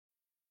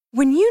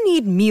When you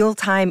need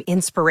mealtime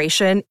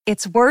inspiration,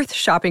 it's worth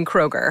shopping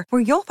Kroger,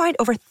 where you'll find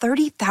over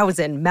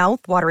 30,000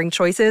 mouth-watering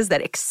choices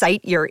that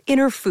excite your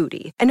inner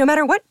foodie. And no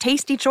matter what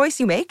tasty choice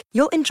you make,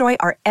 you'll enjoy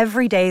our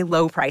everyday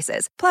low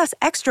prices, plus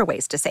extra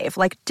ways to save,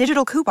 like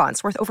digital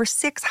coupons worth over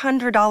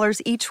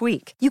 $600 each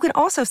week. You can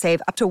also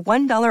save up to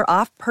 $1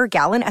 off per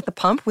gallon at the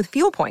pump with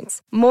fuel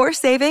points. More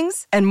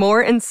savings and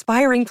more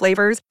inspiring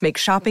flavors make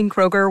shopping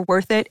Kroger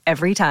worth it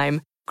every time.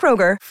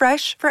 Kroger,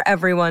 fresh for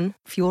everyone.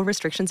 Fuel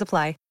restrictions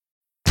apply.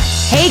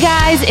 Hey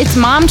guys, it's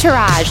Mom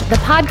Tourage, the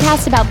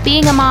podcast about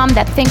being a mom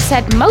that thinks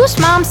that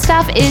most mom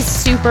stuff is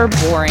super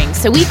boring.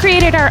 So we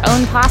created our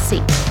own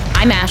posse.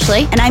 I'm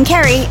Ashley. And I'm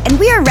Carrie, and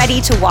we are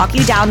ready to walk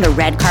you down the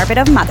red carpet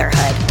of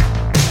motherhood.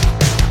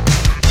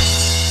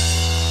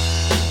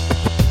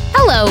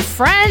 Hello,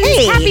 friends.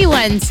 Hey. Happy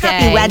Wednesday.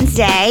 Happy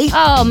Wednesday.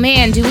 Oh,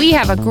 man, do we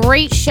have a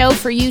great show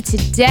for you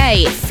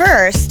today.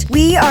 First,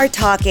 we are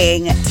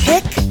talking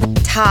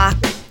TikTok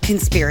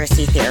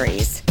conspiracy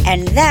theories,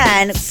 and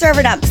then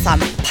serving up some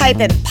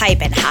piping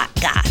hot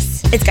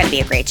goss. It's going to be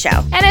a great show.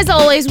 And as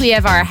always, we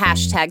have our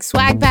hashtag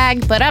swag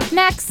bag. But up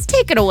next,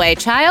 take it away,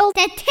 child.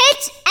 The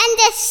tits and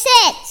the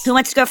shits. Who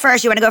wants to go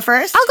first? You want to go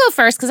first? I'll go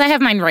first because I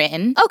have mine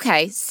written.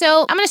 Okay,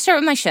 so I'm going to start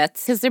with my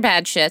shits because they're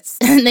bad shits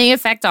and they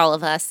affect all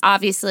of us.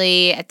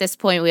 Obviously, at this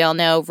point, we all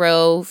know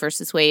Roe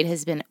versus Wade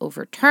has been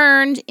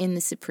overturned in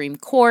the Supreme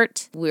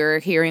Court. We're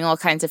hearing all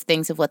kinds of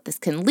things of what this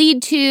can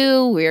lead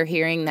to. We're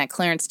hearing that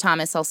Clarence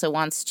Thomas also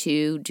wants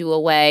to do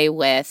away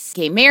with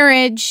gay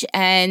marriage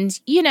and,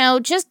 you know,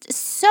 just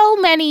so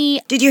many.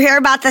 Did you hear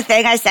about the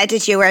thing I sent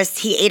it to you where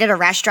he ate at a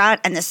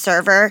restaurant and the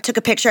server took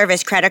a picture of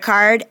his credit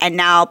card and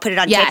now put it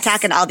on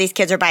TikTok and all these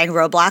kids are buying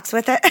Roblox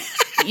with it?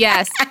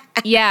 Yes.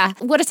 Yeah.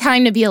 What a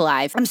time to be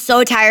alive. I'm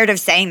so tired of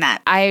saying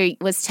that. I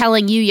was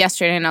telling you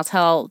yesterday, and I'll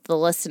tell the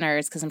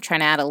listeners because I'm trying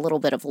to add a little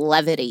bit of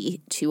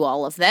levity to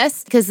all of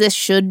this, because this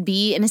should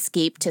be an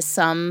escape to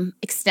some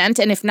extent,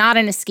 and if not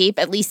an escape,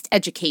 at least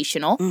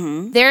educational.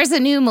 Mm-hmm. There's a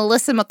new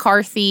Melissa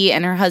McCarthy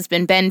and her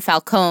husband Ben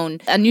Falcone,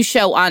 a new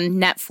show on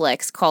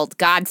Netflix called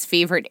God's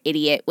Favorite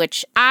Idiot,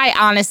 which I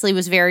honestly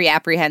was very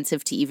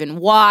apprehensive to even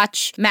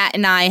watch. Matt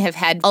and I have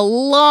had a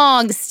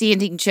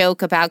long-standing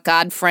joke about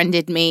God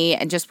Friended Me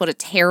and just what a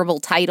terrible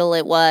title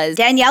it was.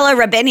 Daniela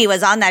Rabini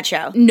was on that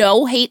show.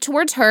 No hate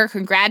towards her.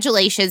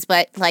 Congratulations.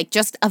 But like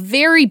just a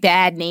very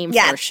bad name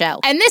for a show.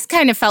 And this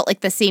kind of felt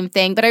like the same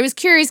thing. But I was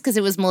curious because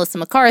it was Melissa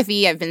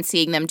McCarthy. I've been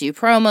seeing them do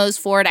promos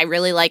for it. I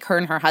really like her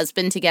and her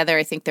husband together.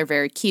 I think they're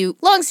very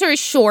cute. Long story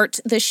short,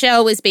 the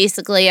show is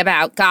basically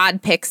about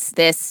God picks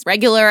this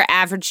regular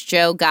average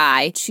Joe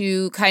guy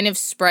to kind of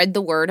spread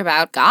the word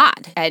about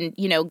God. And,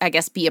 you know, I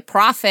guess be a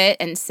prophet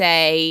and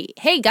say,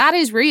 hey, God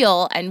is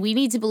real and we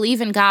need to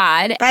believe in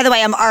God. By the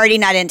way, I'm already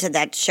not into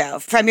that show.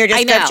 From your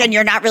description,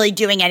 you're not really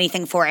doing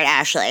anything for it,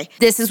 Ashley.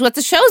 This is what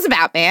the show's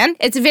about, man.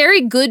 It's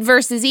very good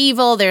versus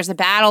evil. There's a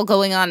battle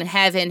going on in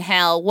heaven,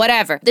 hell,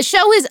 whatever. The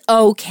show is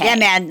okay. Yeah,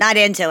 man, not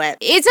into it.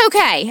 It's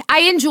okay. I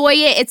enjoy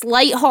it. It's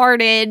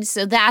lighthearted,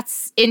 so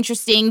that's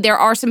interesting. There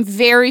are some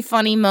very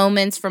funny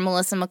moments from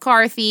Melissa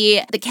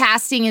McCarthy. The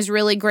casting is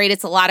really great.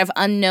 It's a lot of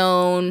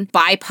unknown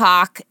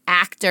BIPOC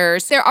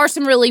actors. There are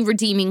some really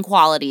redeeming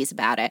qualities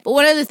about it. But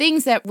one of the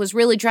things that was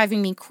really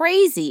driving me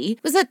crazy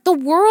was that the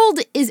world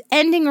is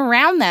ending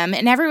around them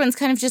and everyone's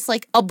kind of just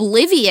like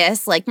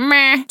oblivious, like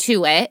meh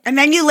to it. And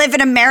then you live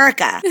in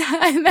America.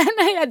 And then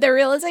I had the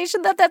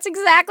realization that that's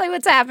exactly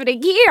what's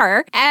happening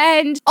here.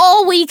 And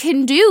all we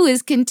can do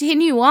is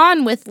continue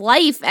on with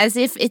life as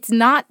if it's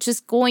not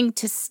just going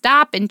to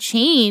stop and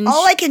change.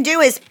 All I can do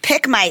is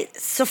pick my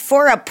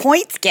Sephora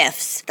points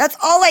gifts. That's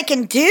all I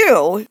can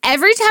do.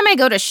 Every time I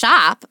go to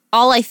shop,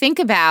 all I think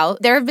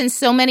about, there have been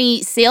so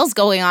many sales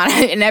going on,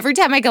 and every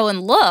time I go and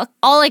look,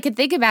 all I can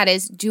think about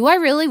is, do I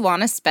really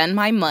want to spend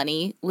my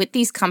money with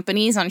these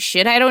companies on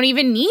shit I don't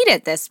even need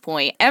at this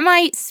point? Am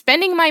I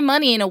spending my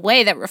money in a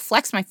way that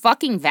reflects my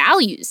fucking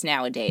values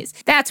nowadays?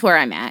 That's where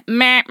I'm at.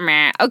 Meh.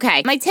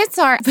 Okay, my tits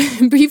are,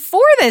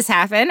 before this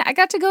happened, I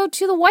got to go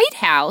to the White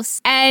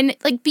House and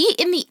like be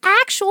in the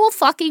actual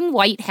fucking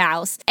White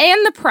House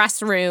and the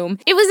press room.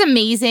 It was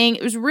amazing.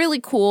 It was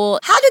really cool.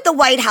 How did the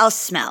White House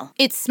smell?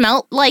 It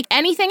smelled like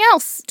anything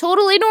else.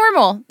 Totally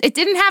normal. It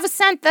didn't have a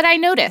scent that I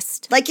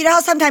noticed. Like, you know how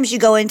sometimes you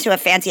go into a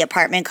fancy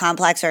apartment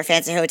complex or a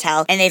fancy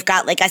hotel and they've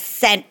got like a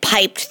scent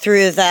piped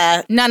through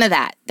the... None of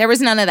that. There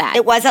was none of that.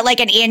 It wasn't like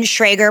an Ian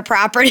Schrager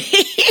property.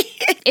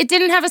 It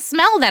didn't have a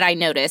smell that I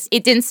noticed.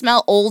 It didn't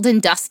smell old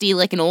and dusty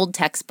like an old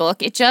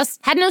textbook. It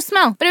just had no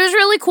smell. But it was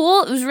really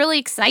cool. It was really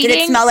exciting. Did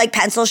it smell like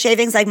pencil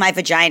shavings like my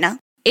vagina?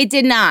 It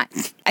did not.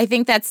 I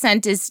think that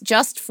scent is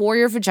just for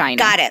your vagina.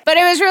 Got it. But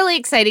it was really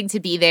exciting to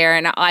be there,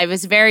 and I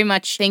was very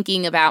much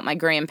thinking about my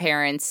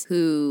grandparents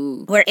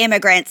who... were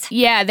immigrants.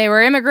 Yeah, they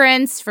were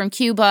immigrants from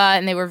Cuba,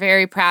 and they were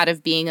very proud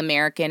of being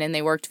American, and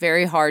they worked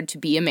very hard to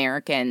be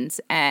Americans.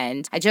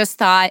 And I just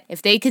thought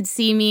if they could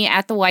see me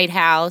at the White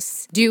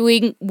House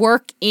doing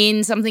work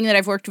in something that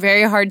I've worked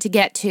very hard to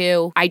get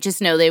to, I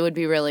just know they would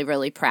be really,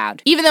 really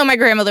proud. Even though my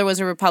grandmother was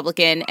a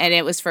Republican, and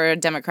it was for a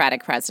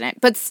Democratic president.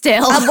 But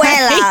still.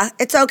 Abuela,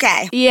 it's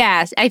okay.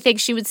 Yes. I think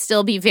she would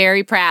still be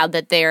very proud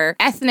that their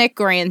ethnic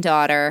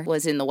granddaughter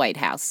was in the White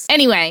House.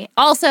 Anyway,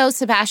 also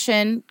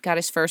Sebastian got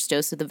his first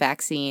dose of the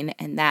vaccine,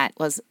 and that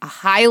was a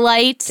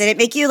highlight. Did it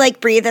make you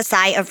breathe a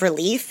sigh of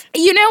relief?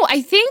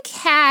 I think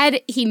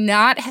had he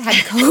not had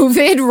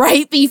COVID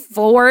right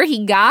before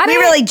he got it. We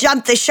really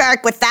jumped the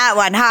shark with that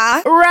one,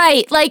 huh?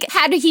 Right.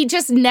 Had he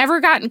just never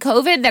gotten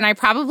COVID, then I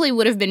probably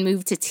would have been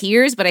moved to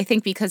tears. But I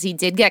think because he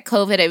did get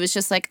COVID, it was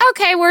just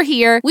okay, we're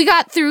here. We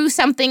got through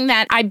something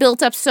that I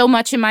built up so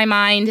much in my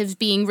mind as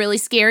being really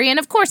scary. And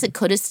of course, it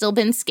could have still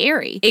been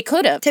scary. It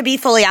could have. To be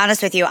fully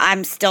honest with you,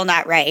 I'm still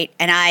not right.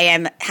 And I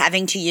am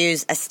having to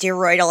use a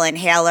steroidal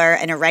inhaler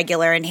and a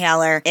regular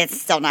inhaler. It's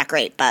still not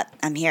great, but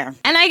I'm here.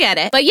 And I get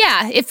it. But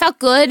yeah, it felt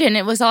good. And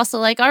it was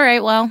also all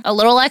right, well, a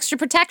little extra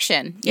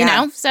protection, you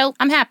know? So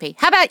I'm happy.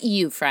 How about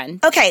you, friend?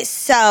 Okay,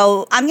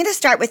 so I'm going to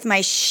start with my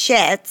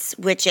shits,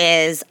 which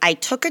is I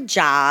took a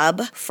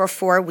job for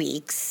 4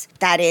 weeks.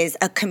 That is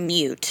a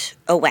commute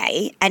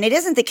away. And it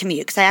isn't the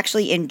commute because I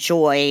actually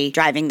enjoy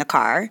driving the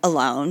car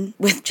alone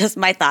with just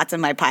my thoughts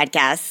and my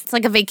podcasts. It's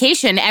like a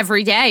vacation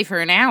every day for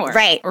an hour.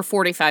 Right. Or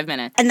 45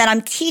 minutes. And then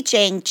I'm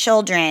teaching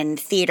children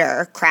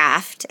theater,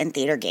 craft, and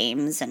theater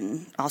games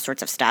and all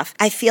sorts of stuff.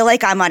 I feel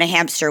like I'm on a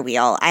hamster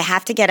wheel. I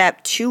have to get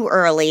up too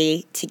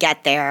early to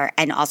get there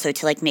and also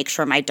to make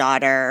sure my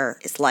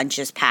daughter's lunch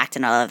is packed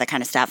and all of that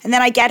kind of stuff. And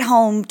then I get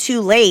home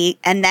too late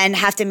and then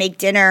have to make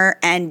dinner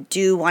and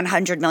do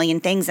 100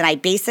 million things. And I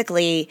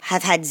basically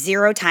have had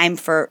zero time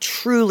for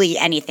truly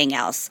anything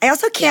else. I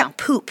also can't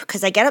poop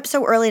because I get up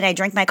so early and I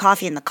drink my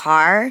coffee in the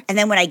car. And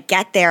then when I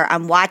get there,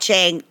 I'm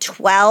watching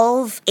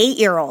 12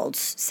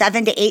 8-year-olds,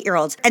 7 to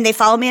 8-year-olds. And they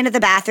follow me into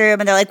the bathroom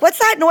and they're like, "What's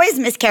that noise,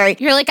 Miss Carrie?"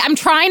 You're like, "I'm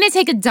trying to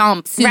take a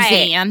dump,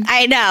 Suzanne." Right.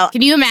 I know.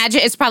 Can you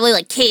imagine? It's probably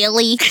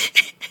Kaylee.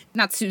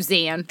 Not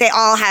Suzanne. They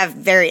all have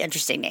very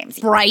interesting names.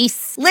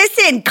 Bryce.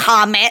 Listen,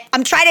 Comet,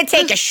 I'm trying to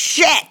take a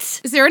shit.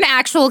 Is there an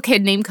actual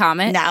kid named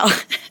Comet? No.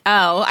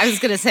 Oh, I was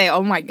going to say,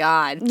 oh my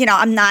God.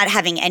 I'm not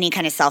having any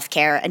kind of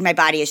self-care and my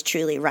body is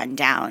truly run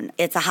down.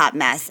 It's a hot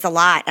mess. It's a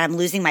lot. I'm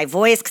losing my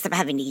voice because I'm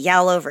having to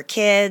yell over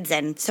kids.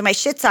 And so my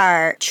shits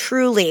are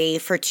truly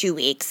for 2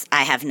 weeks,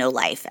 I have no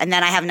life. And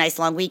then I have a nice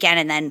long weekend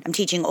and then I'm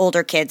teaching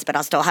older kids, but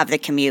I'll still have the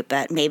commute,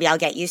 but maybe I'll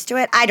get used to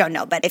it. I don't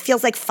know, but it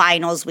feels like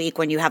finals week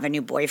when you have a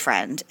new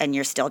boyfriend and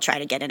you're still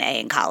trying to get an A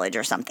in college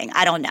or something.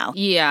 I don't know.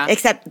 Yeah.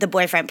 Except the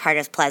boyfriend part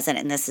is pleasant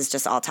and this is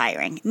just all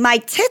tiring. My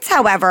tits,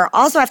 however,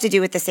 also have to do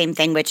with the same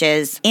thing, which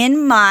is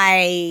in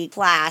my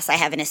class, I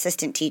have an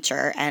assistant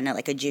teacher and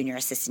a junior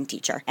assistant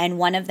teacher. And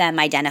one of them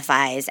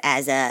identifies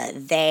as a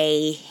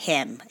they,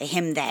 him, a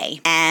him, they.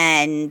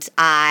 And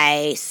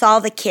I saw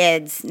the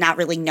kids not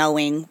really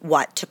knowing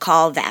what to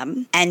call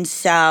them. And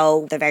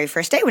so the very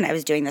first day when I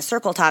was doing the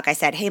circle talk, I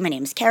said, "Hey, my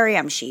name's Carrie,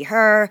 I'm she,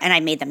 her." And I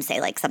made them say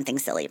something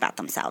silly about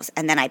themselves.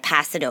 And then I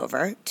passed it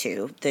over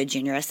to the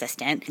junior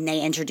assistant and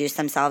they introduced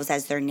themselves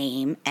as their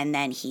name and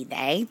then he,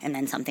 they, and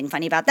then something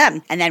funny about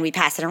them. And then we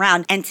pass it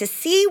around. And to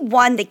see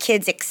one, the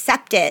kids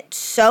accept it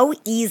so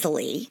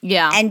easily.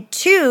 Yeah. And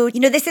two,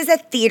 this is a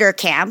theater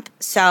camp.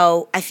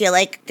 So I feel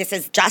like this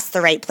is just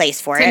the right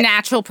place for it. It's a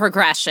natural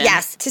progression.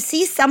 Yes. To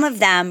see some of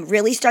them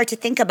really start to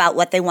think about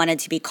what they wanted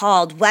to be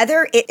called,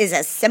 whether it is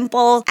as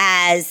simple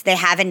as they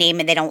have a name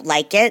and they don't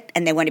like it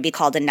and they want to be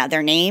called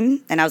another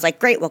name. And I was like,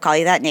 great, we'll call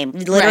you that name.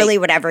 Literally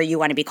whatever you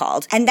want to be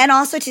called. And then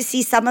also to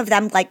see some of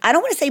them, I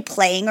don't want to say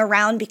playing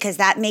around because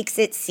that makes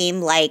it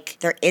seem like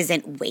there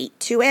isn't weight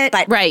to it,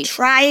 but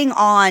trying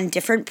on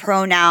different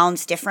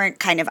pronouns, different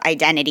kind of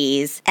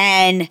identities,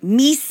 and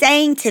me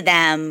saying to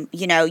them,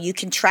 you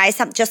can try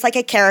something, just like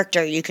a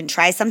character, you can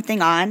try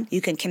something on,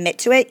 you can commit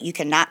to it, you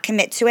cannot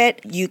commit to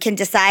it, you can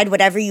decide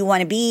whatever you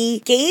want to be,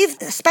 gave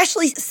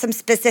especially some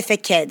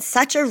specific kids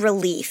such a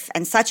relief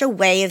and such a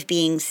way of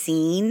being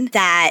seen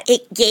that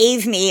it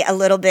gave me a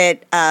little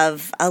bit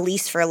of a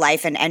lease for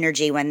life and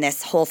energy when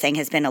this whole thing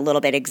has been a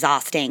little bit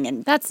exhausting.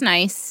 And that's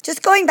nice.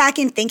 Just going back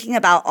and thinking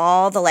about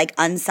all the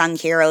unsung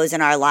heroes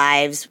in our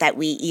lives that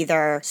we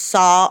either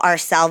saw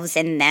ourselves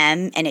in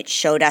them and it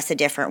showed us a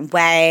different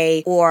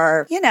way,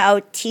 or,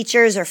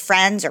 teachers or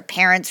friends or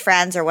parents'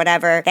 friends or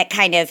whatever that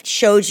kind of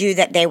showed you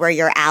that they were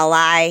your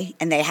ally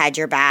and they had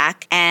your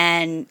back.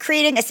 And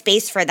creating a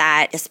space for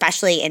that,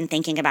 especially in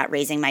thinking about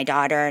raising my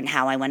daughter and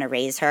how I want to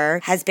raise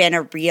her, has been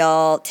a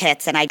real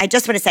tits. And I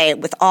just want to say,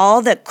 with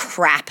all the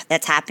crap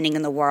that's happening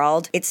in the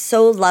world, it's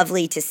so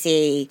lovely to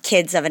see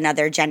kids of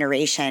another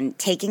generation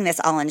taking this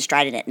all in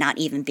stride and it not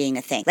even being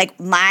a thing.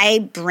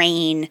 My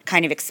brain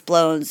kind of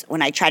explodes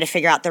when I try to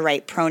figure out the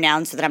right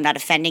pronouns so that I'm not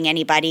offending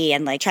anybody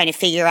and trying to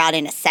figure out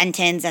in a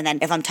sentence. And then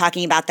if I'm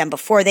talking about them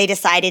before they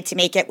decided to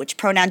make it, which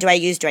pronoun do I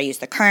use? Do I use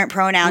the current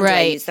pronoun? Right. Do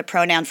I use the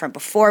pronoun from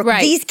before?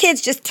 Right. These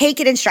kids just take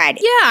it in stride.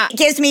 Yeah. It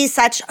gives me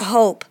such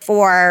hope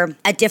for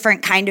a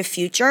different kind of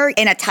future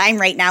in a time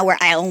right now where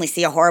I only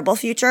see a horrible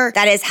future.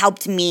 That has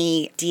helped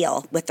me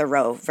deal with the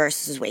Roe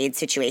versus Wade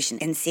situation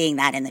and seeing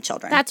that in the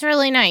children. That's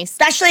really nice.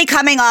 Especially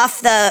coming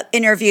off the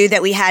interview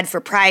that we had for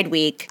Pride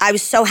Week. I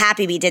was so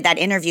happy we did that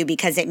interview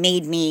because it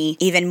made me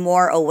even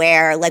more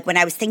aware. Like when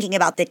I was thinking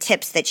about the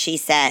tips that she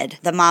said,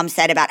 the mom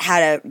said about how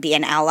to be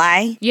an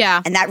ally.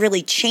 Yeah. And that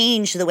really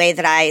changed the way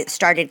that I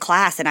started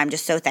class. And I'm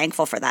just so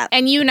thankful for that.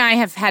 And you and I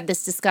have had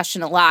this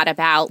discussion a lot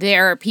about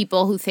there are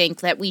people who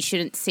think that we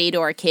shouldn't say to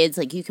our kids,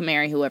 like, you can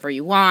marry whoever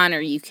you want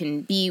or you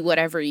can be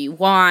whatever you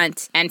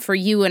want. And for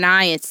you and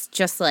I, it's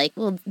just like,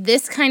 well,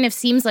 this kind of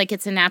seems like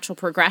it's a natural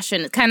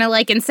progression. It's kind of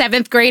like in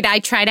 7th grade, I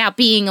tried out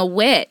being a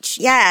witch.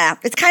 Yeah,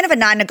 it's kind of a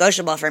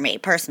non-negotiable for me,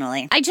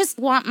 personally. I just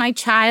want my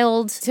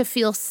child to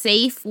feel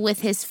safe with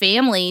his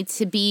family,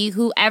 to be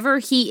whoever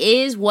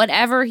he is,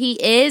 whatever he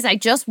is. I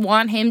just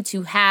want him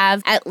to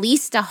have at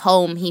least a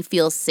home he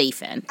feels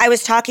safe in. I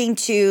was talking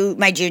to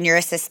my junior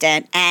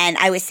assistant and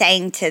I was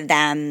saying to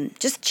them,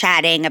 just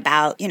chatting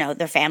about,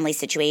 their family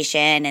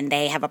situation, and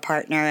they have a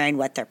partner and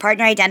what their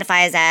partner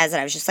identifies as. And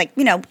I was just like,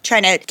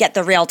 trying to get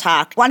the real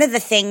talk. One of the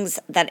things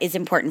that is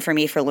important for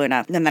me for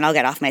Luna, and then I'll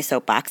get off my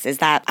soapbox, is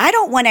that I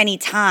don't want any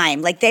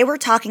time. Like, they were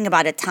talking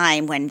about a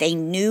time when they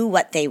knew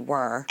what they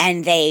were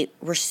and they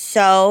were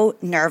so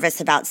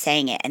nervous about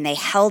saying it and they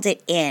held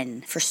it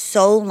in for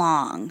so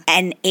long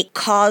and it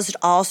caused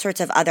all sorts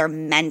of other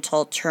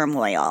mental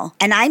turmoil.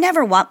 And I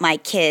never want my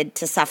kid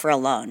to suffer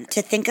alone.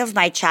 To think of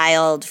my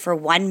child for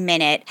 1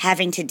 minute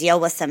having to deal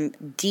with some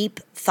deep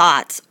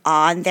thoughts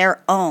on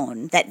their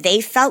own that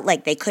they felt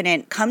like they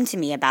couldn't come to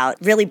me about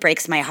really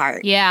breaks my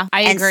heart. Yeah,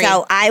 I agree. And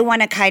so I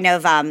want to kind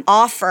of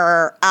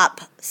offer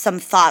up some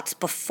thoughts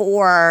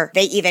before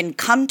they even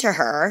come to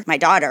her, my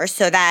daughter,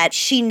 so that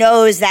she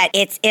knows that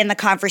it's in the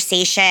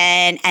conversation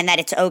and that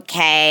it's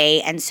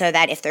okay. And so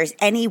that if there's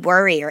any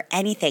worry or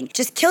anything, it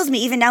just kills me.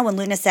 Even now when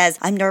Luna says,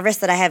 I'm nervous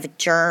that I have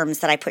germs,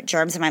 that I put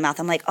germs in my mouth,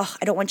 I'm like, oh,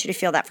 I don't want you to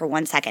feel that for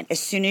 1 second. As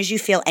soon as you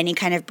feel any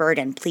kind of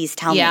burden, please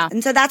tell me.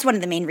 And so that's one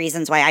of the main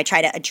reasons why I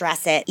try to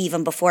address it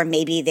even before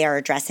maybe they're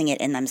addressing it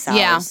in themselves.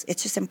 Yeah.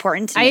 It's just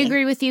important to me. I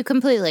agree with you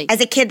completely.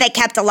 As a kid that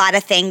kept a lot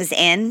of things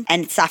in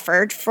and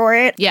suffered for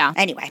it. Yeah.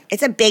 Anyway,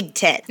 it's a big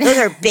tit. Those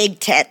are big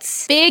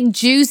tits. Big,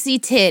 juicy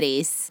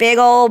titties. Big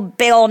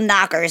old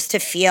knockers to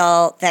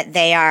feel that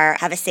they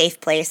have a safe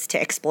place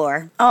to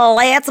explore. Oh,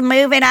 let's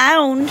move it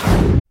on.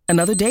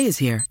 Another day is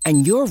here,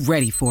 and you're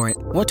ready for it.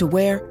 What to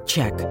wear?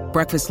 Check.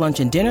 Breakfast, lunch,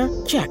 and dinner?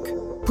 Check.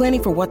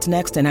 Planning for what's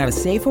next and how to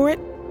save for it?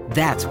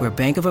 That's where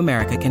Bank of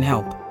America can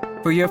help.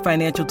 For your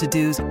financial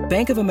to-dos,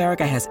 Bank of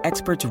America has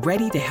experts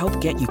ready to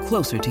help get you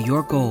closer to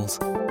your goals.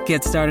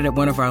 Get started at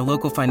one of our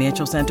local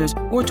financial centers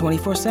or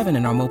 24/7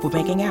 in our mobile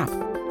banking app.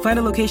 Find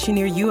a location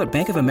near you at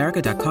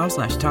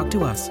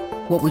bankofamerica.com/talktous.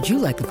 What would you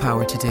like the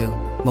power to do?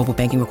 Mobile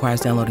banking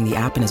requires downloading the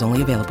app and is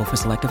only available for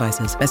select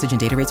devices. Message and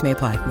data rates may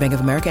apply. Bank of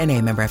America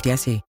N.A., member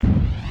FDIC.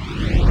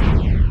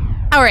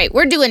 All right,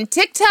 we're doing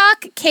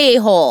TikTok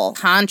K-hole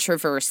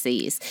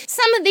controversies.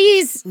 Some of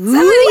these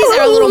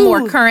are a little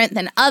more current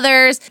than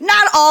others.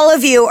 Not all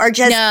of you are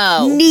just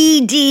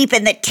knee deep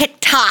in the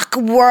TikTok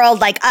world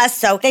like us,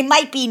 so they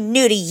might be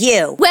new to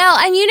you. Well,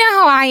 and you know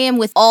how I am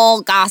with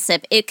all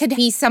gossip. It could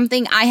be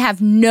something I have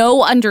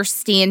no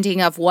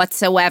understanding of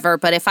whatsoever,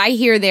 but if I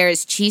hear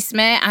there's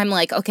chisme, I'm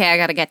like, okay, I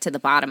got to get to the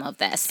bottom of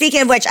this.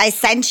 Speaking of which, I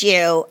sent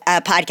you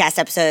a podcast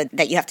episode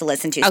that you have to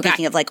listen to.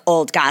 Speaking of like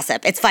old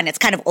gossip. It's fun. It's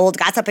kind of old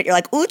gossip, but you're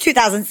like, ooh,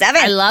 2007.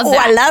 I love that. Oh,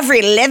 I love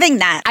reliving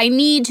that. I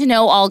need to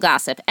know all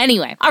gossip.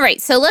 Anyway, all right,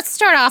 so let's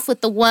start off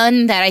with the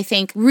one that I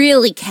think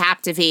really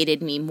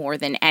captivated me more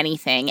than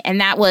anything,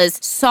 and that was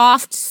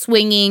soft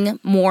swinging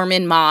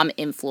Mormon mom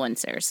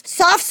influencers.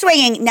 Soft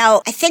swinging.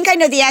 Now, I think I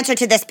know the answer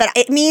to this, but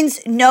it means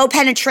no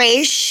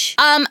penetration.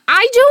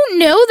 I don't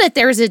know that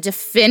there's a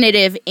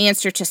definitive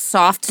answer to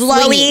soft swinging.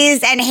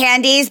 Blowies and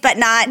handies, but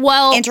not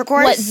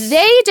intercourse? What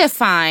they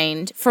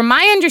defined, from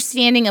my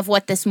understanding of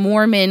what this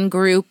Mormon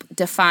group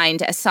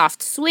defined as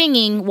soft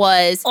swinging,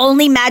 was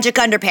only magic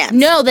underpants.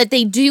 No, that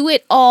they do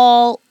it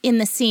all in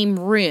the same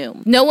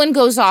room. No one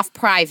goes off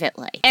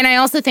privately. And I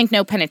also think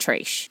no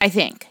penetration, I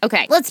think.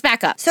 Okay, let's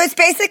back up. So it's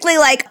basically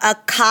like a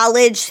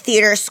college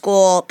theater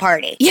school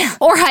party. Yeah,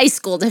 or high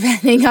school,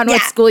 depending on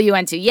what school you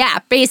went to. Yeah,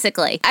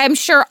 basically. I'm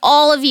sure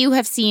all of you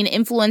have seen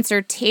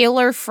influencer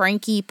Taylor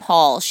Frankie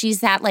Paul. She's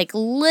that like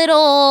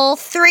little...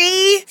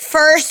 3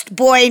 first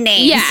boy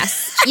names.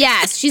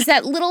 Yes. She's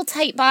that little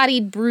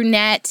tight-bodied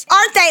brunette.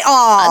 Aren't they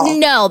all?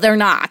 No, they're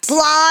not.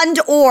 Blonde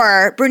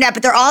or brunette,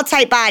 but they're all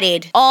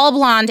tight-bodied. All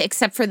blonde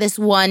except for this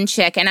one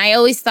chick. And I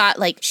always thought,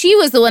 like, she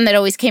was the one that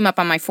always came up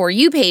on my For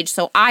You page,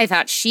 so I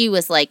thought she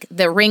was, like,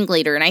 the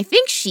ringleader. And I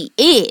think she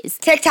is.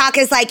 TikTok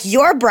is like,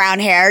 you're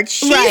brown-haired,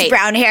 she's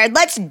brown-haired,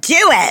 let's do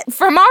it.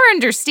 From our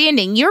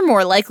understanding, you're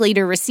more likely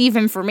to receive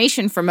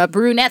information from a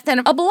brunette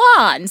than a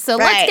blonde. So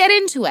let's get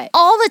into it.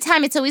 All the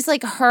time, it's always,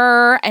 like,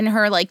 her and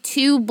her, like,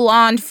 2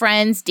 blonde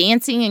friends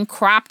dancing in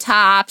crop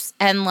tops.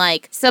 And,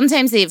 like,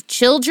 sometimes they have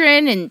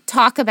children and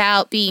talk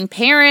about being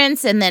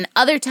parents. And then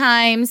other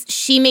times,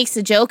 she makes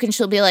a joke and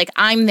she'll be like,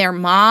 I'm their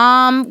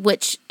mom,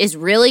 which is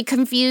really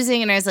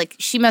confusing. And I was like,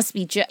 she must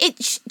be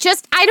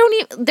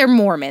they're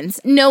Mormons.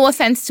 No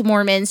offense to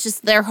Mormons,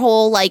 just their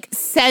whole like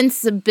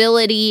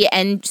sensibility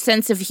and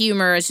sense of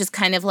humor is just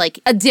kind of like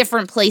a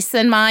different place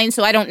than mine.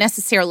 So I don't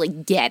necessarily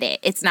get it.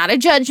 It's not a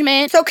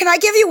judgment. So can I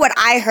give you what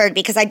I heard?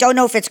 Because I don't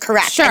know if it's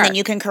correct. Sure. And then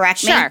you can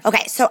correct me. Sure.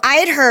 Okay, so I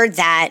had heard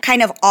that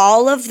kind of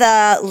all of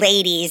the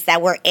ladies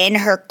that were in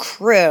her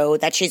crew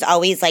that she's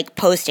always like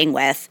posting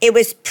with, it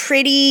was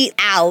pretty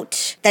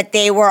out that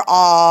they were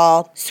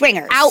all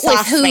swingers. Out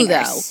with who,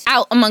 swingers. though?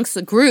 Out amongst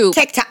the group.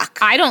 TikTok.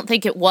 I don't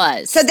think it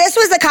was. So this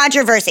was the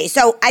controversy.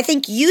 So I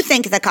think you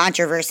think the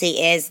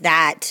controversy is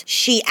that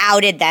she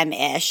outed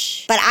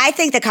them-ish. But I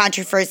think the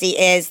controversy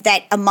is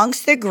that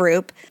amongst the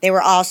group, they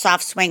were all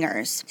soft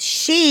swingers.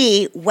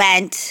 Taylor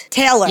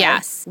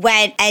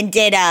went and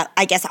did a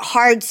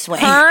hard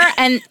swing. Her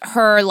and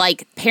her,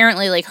 like,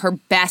 apparently, like, her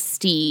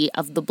bestie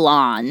of the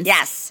blondes.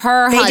 Yes.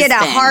 They did a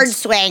hard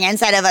swing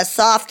instead of a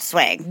soft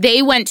swing.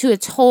 They went to a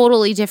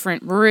totally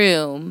different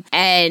room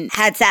and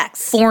had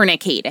sex.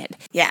 Fornicated.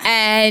 Yeah.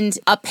 And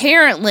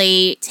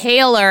apparently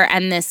Taylor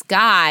and this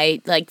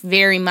guy like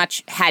very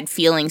much had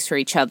feelings for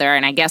each other,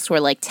 and I guess were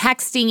like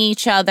texting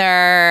each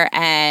other,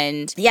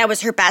 and yeah, it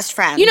was her best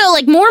friend. You know,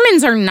 like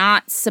Mormons are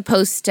not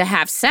supposed to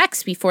have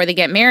sex before they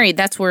get married.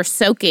 That's where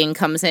soaking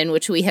comes in,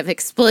 which we have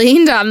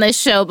explained on this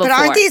show before. But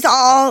aren't these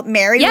all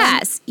married?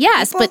 Yes,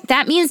 people? But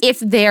that means if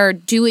they're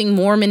doing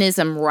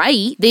Mormonism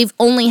right, they've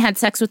only had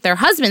sex with their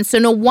husbands, so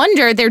no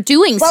wonder they're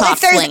doing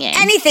soft swinging. If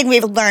there's anything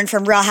we've learned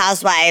from Real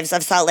Housewives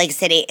of Salt Lake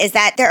City is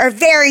that there are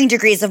varying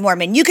degrees of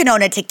Mormon. You can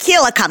own a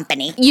tequila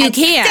company. You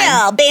can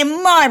still be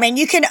Mormon.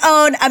 You can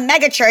own a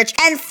megachurch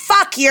and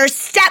fuck your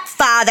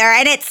stepfather,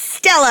 and it's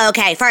still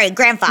okay. Sorry,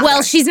 grandfather.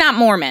 Well, she's not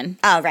Mormon.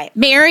 Oh, right.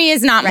 Mary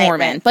is not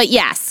Mormon, but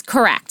yes,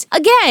 correct.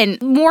 Again,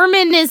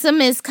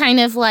 Mormonism is kind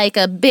of like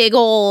a big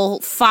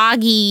old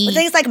foggy... Well,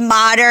 things like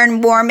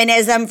modern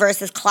Mormonism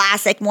versus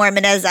classic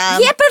Mormonism.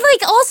 Yeah, but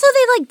like also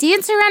they like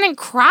dance around in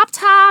crop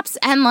tops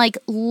and like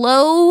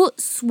low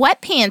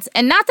sweatpants.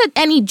 And not that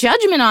any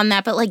judgment on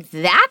that, but like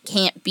that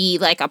can't be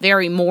like a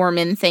very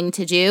Mormon thing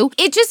to do.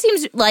 It just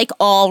seems like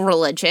all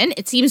religion.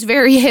 It seems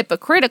very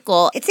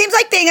hypocritical. It seems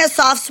like being a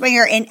soft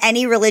swinger in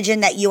any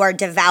religion that you are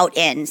devout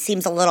in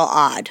seems a little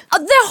odd.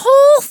 The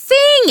whole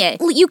thing.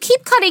 You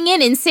keep cutting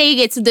in and saying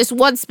it's this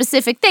one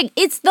specific thing.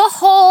 It's the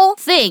whole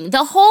thing.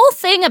 The whole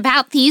thing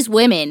about these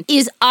women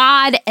is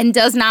odd and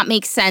does not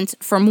make sense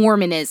for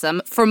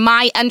Mormonism, from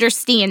my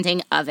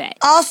understanding of it.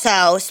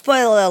 Also,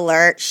 spoiler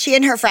alert, she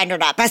and her friend are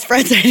not best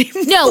friends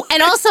anymore. No,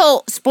 and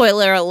also,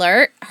 spoiler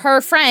alert,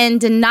 her friend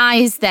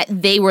denies that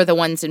they were the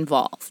ones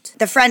involved.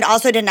 The friend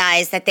also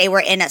denies that they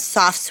were in a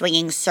soft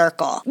swinging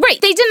circle. Right,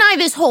 they deny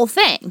this whole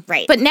thing.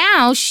 Right. But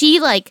now she,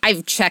 like,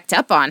 I've checked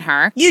up on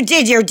her. You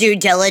did your due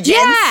diligence.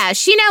 Yeah,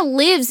 she now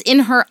lives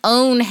in her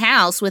own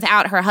house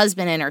without her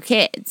husband and her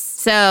kids.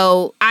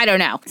 So, I don't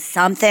know.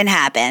 Something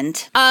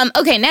happened.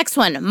 Okay, next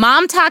one.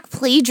 Mom talk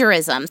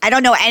plagiarism. I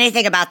don't know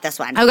anything about this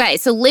one. Okay,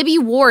 so Libby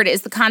Ward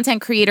is the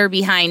content creator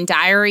behind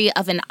Diary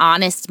of an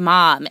Honest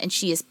Mom, and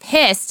she is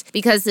pissed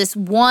because this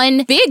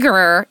one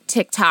bigger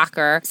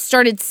TikToker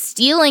started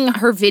stealing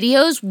her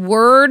videos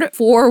word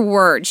for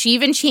word. She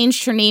even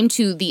changed her name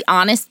to The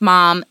Honest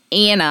Mom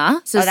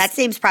Anna. So that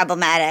seems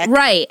problematic.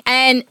 Right.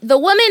 And the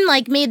woman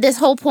like made this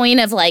whole point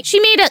of like,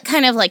 she made a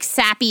kind of like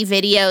sappy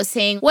video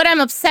saying, what I'm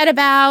upset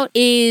about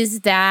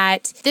is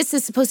that this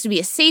is supposed to be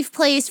a safe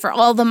place for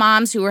all the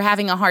moms who were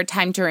having a hard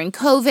time during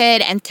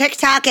COVID. And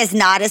TikTok is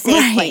not a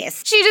safe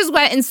place. She just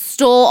went and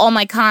stole all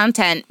my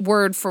content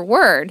word for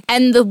word.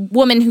 And the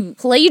woman who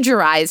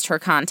plagiarized her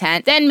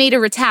content then made a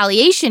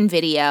retaliation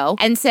video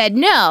and said,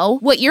 no,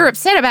 what you're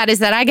upset about is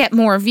that I get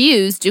more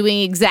views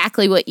doing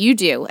exactly what you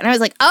do. And I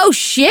was like, oh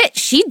shit.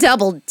 She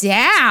doubled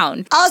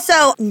down.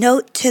 Also,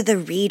 note to the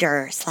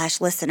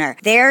reader/listener,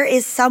 there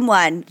is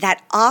someone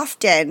that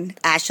often,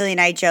 Ashley and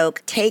I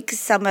joke, takes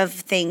some of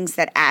things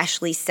that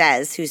Ashley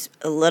says, who's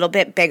a little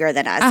bit bigger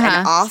than us,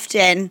 and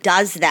often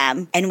does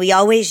them. And we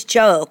always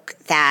joke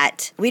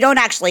that we don't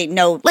actually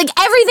know. Like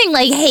everything,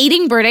 like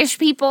hating British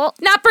people.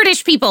 Not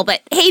British people,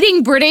 but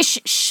hating British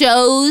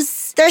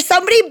shows. There's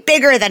somebody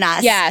bigger than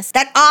us. Yes.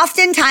 That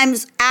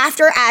oftentimes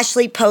after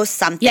Ashley posts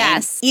something,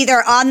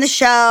 either on the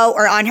show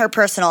or on her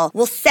personal,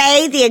 will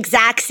say the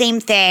exact same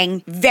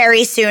thing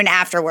very soon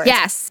afterwards.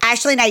 Yes.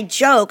 Ashley and I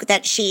joke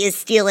that she is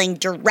stealing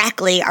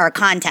directly our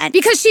content.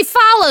 Because she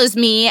follows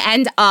me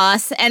and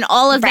us and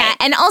all of that.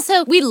 And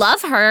also, we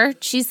love her.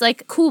 She's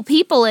like cool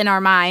people in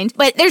our mind.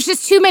 But there's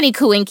just too many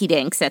coinky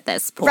dinks at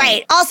this point.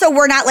 Right. Also,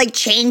 we're not like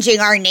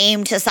changing our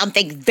name to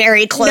something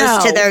very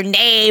close to their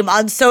name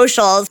on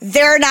socials.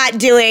 They're not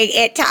doing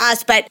it to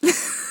us, but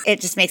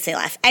It just makes me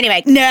laugh.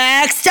 Anyway,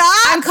 next up.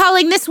 I'm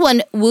calling this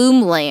one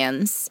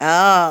Womblands.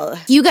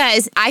 Oh. You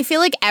guys, I feel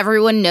like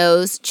everyone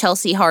knows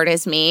Chelsea Hart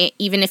as me,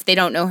 even if they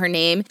don't know her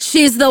name.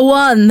 She's the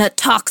one that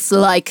talks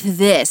like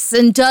this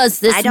and does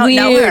this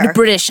weird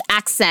British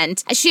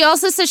accent. She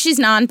also says she's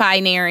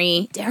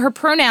non-binary. Her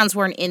pronouns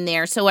weren't in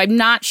there, so I'm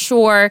not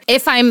sure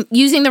if I'm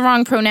using the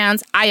wrong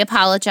pronouns. I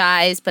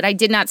apologize, but I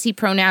did not see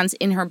pronouns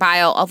in her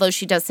bio, although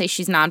she does say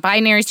she's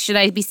non-binary. Should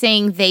I be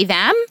saying they,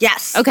 them?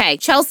 Yes. Okay,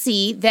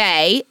 Chelsea,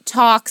 they,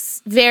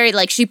 talks very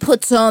like she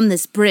puts on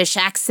this British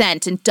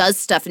accent and does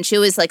stuff, and she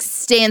always like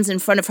stands in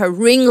front of her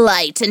ring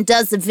light and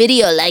does a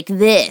video like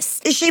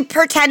this. Is she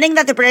pretending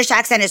that the British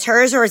accent is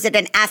hers, or is it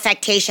an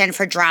affectation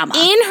for drama?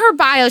 In her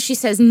bio, she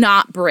says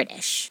not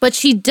British, but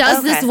she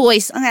does this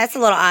voice. Okay, that's a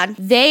little odd.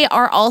 They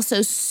are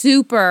also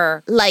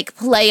super, like,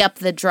 play up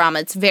the drama.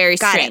 It's very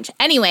strange.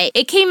 Anyway,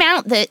 it came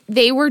out that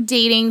they were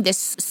dating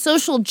this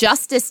social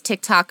justice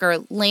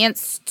TikToker,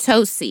 Lance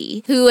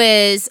Tosi, who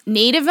is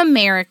Native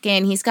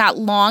American. He's got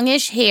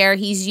longish hair.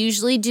 He's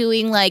usually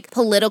doing, like,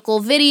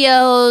 political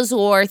videos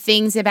or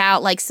things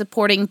about, like,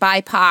 supporting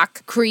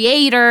BIPOC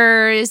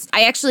creators.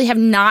 I actually have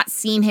not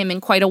seen him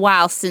in quite a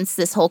while since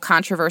this whole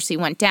controversy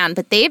went down,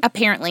 but they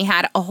apparently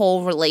had a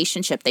whole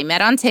relationship. They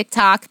met on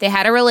TikTok. They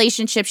had a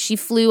relationship. She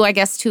flew, I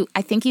guess, to,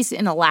 I think he's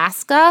in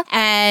Alaska,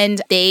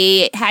 and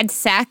they had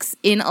sex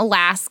in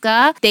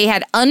Alaska. They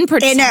had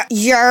unprotected... In a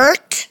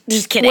yurt?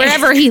 Just kidding.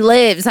 Wherever he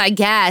lives, I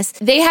guess.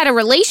 They had a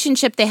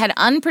relationship. They had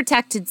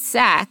unprotected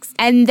sex.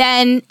 And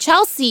then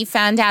Chelsea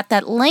found out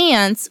that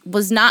Lance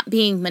was not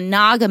being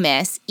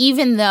monogamous,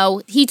 even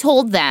though he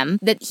told them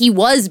that he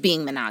was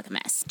being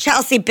monogamous.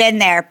 Chelsea, been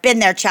there,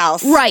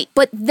 Chelsea. Right.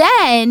 But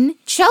then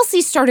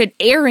Chelsea started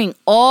airing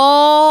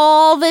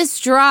all this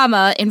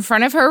drama in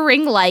front of her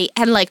ring light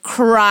and like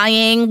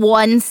crying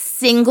one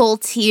single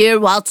tear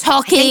while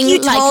talking like this. I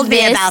think you told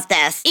me about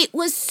this. It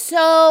was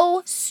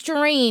so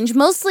strange,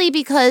 mostly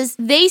because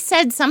they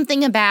said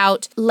something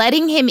about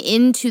letting him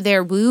into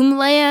their womb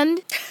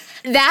land.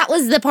 That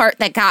was the part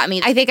that got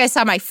me. I think I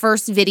saw my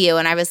first video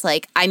and I was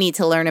like, I need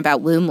to learn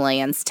about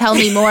Womblands. Tell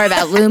me more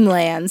about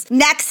Womblands.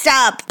 Next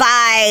up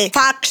by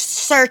Fox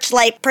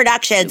Searchlight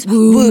Productions,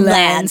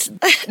 Womblands.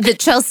 The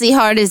Chelsea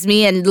Hart is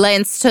me and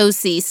Lance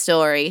Tosi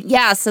story.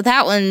 Yeah, so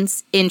that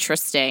one's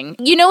interesting.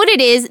 You know what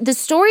it is? The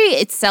story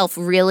itself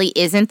really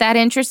isn't that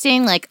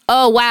interesting. Like,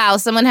 oh, wow,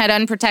 someone had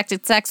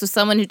unprotected sex with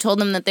someone who told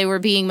them that they were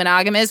being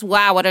monogamous.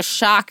 Wow, what a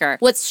shocker.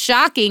 What's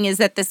shocking is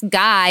that this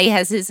guy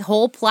has his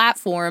whole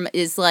platform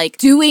is like,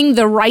 doing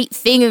the right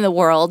thing in the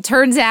world.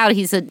 Turns out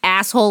he's an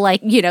asshole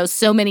like, you know,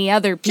 so many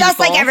other people. Just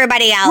like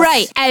everybody else.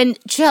 Right. And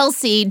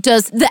Chelsea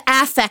does the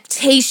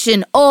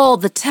affectation all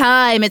the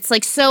time. It's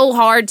like so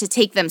hard to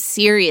take them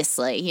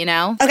seriously, you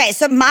know? Okay,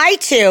 so my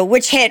two,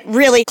 which hit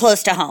really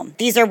close to home.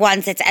 These are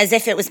ones it's as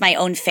if it was my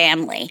own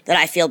family that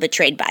I feel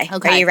betrayed by.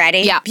 Okay. Are you ready?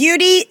 Yeah.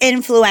 Beauty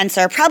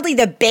influencer, probably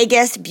the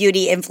biggest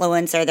beauty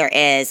influencer there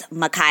is,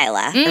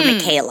 Michaela,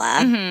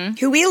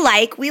 who we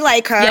like. We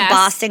like her, yes.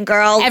 Boston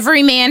girl.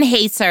 Every man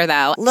hates her,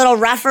 though. Little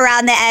rough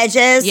around the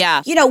edges.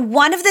 Yeah. You know,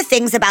 one of the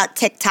things about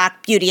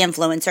TikTok beauty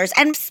influencers,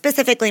 and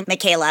specifically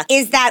Michaela,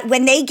 is that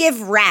when they give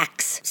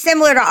recs,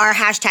 similar to our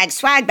hashtag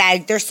swag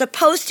bag, they're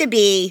supposed to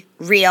be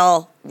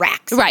real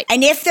recs. Right.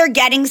 And if they're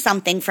getting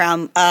something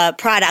from a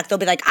product, they'll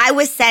be like, I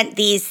was sent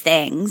these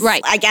things.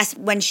 Right. I guess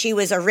when she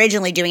was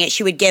originally doing it,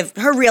 she would give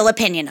her real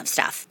opinion of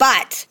stuff.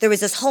 But there was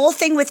this whole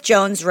thing with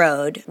Jones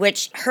Road,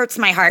 which hurts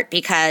my heart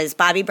because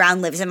Bobby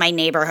Brown lives in my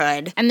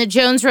neighborhood. And the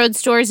Jones Road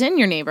store's in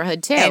your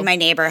neighborhood, too. In my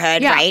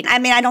neighborhood, yeah. Right? I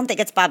mean, I don't think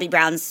it's Bobby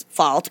Brown's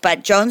fault,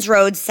 but Jones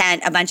Road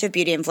sent a bunch of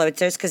beauty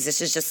influencers because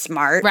this is just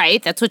smart.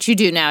 Right. That's what you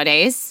do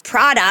nowadays.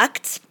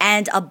 Product,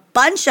 and a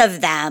bunch of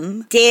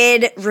them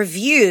did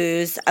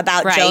reviews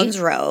about Jones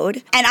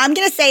Road. And I'm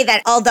going to say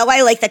that although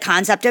I like the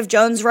concept of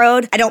Jones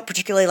Road, I don't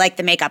particularly like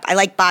the makeup. I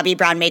like Bobby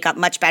Brown makeup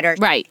much better.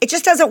 Right. It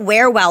just doesn't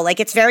wear well. Like,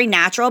 it's very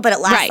natural, but it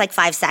lasts like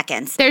 5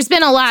 seconds. There's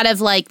been a lot of,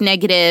 like,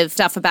 negative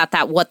stuff about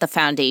that, what the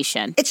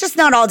foundation. It's just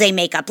not all day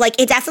makeup. Like,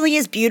 it definitely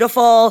is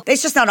beautiful, but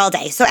it's just not all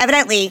day. So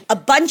evidently, a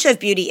bunch of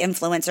beauty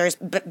influencers,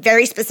 but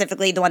very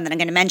specifically the one that I'm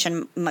going to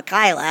mention,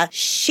 Michaela,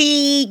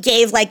 she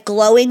gave, like,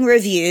 glowing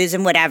reviews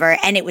and whatever,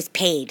 and it was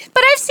paid.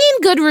 But I've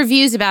seen good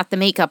reviews about the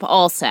makeup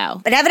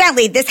also. But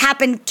evidently, this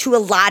happened to a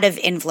lot of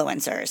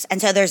influencers. And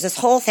so there's this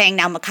whole thing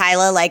now,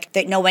 Michaela, like,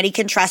 that nobody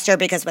can trust her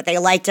because what they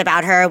liked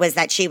about her was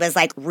that she was,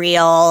 like,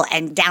 real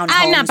and down home,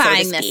 I'm not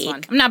buying this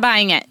one. I'm not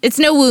buying it. It's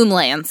no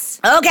Womblands.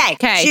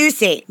 Okay.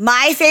 Juicy.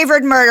 My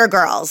favorite murder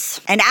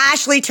girls. And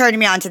Ashley turned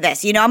me on to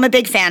this. You know, I'm a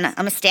big fan.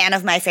 I'm a stan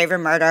of My Favorite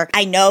Murder.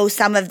 I know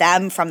some of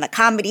them from the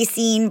comedy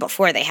scene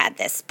before they had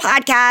this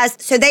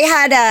podcast. So they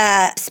had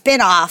a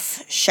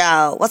spin-off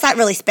show. Well, it's not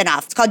really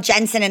spin-off. It's called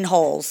Jensen and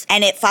Holes.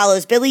 And it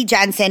follows Billy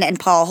Jensen Jensen and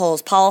Paul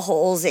Holes. Paul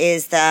Holes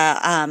is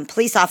the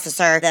police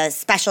officer, the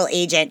special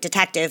agent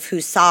detective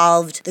who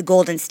solved the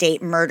Golden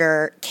State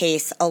murder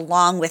case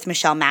along with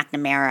Michelle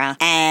McNamara.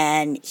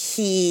 And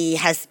he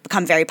has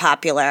become very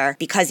popular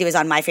because he was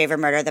on My Favorite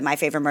Murder. The My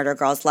Favorite Murder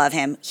girls love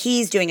him.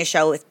 He's doing a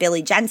show with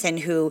Billy Jensen,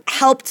 who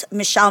helped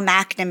Michelle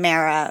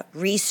McNamara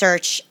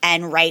research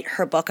and write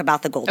her book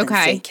about the Golden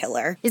State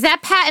Killer. Is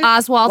that Patton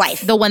Oswalt's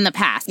wife? The one that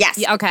passed? Yes.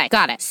 Yeah, okay,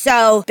 got it.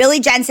 So Billy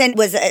Jensen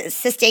was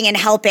assisting and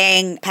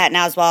helping Patton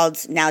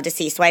Oswalt's now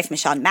deceased wife,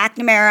 Michelle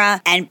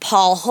McNamara, and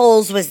Paul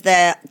Holes was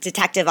the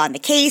detective on the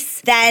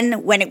case.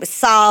 Then when it was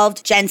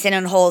solved, Jensen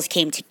and Holes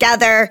came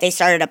together. They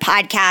started a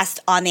podcast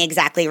on the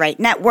Exactly Right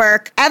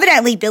network.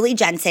 Evidently, Billy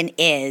Jensen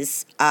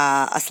is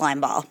a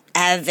slimeball.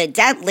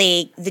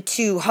 Evidently, the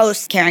two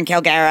hosts, Karen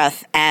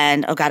Kilgariff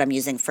and, oh God, I'm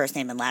using first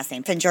name and last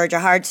name, and Georgia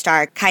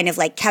Hardstark, kind of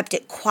like kept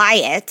it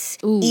quiet,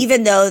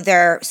 even though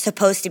they're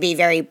supposed to be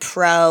very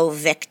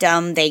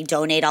pro-victim. They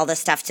donate all the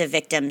stuff to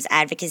victims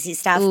advocacy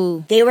stuff.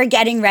 They were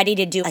getting ready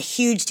to do a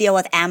huge deal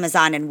with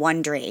Amazon and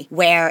Wondery,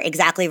 where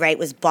Exactly Right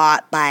was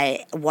bought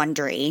by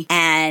Wondery,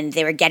 and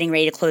they were getting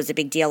ready to close a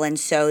big deal, and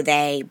so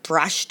they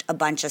brushed a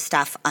bunch of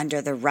stuff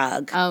under the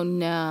rug. Oh,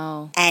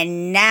 no.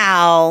 And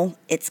now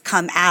it's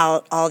come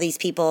out, all these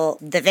people,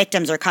 the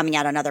victims are coming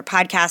out on other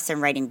podcasts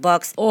and writing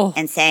books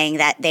and saying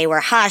that they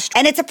were hushed.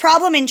 And it's a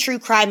problem in true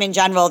crime in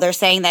general. They're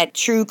saying that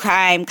true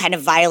crime kind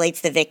of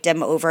violates the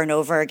victim over and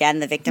over again,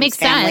 the victim's Makes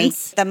family.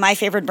 sense. The My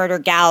Favorite Murder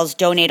gals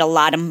donate a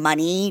lot of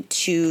money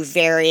to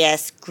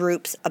various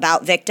groups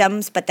about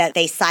victims, but that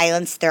they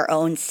silence their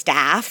own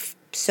staff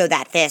so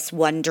that this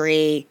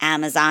Wondery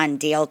Amazon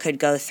deal could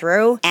go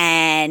through.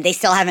 And they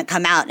still haven't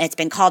come out. And it's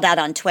been called out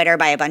on Twitter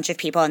by a bunch of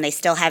people, and they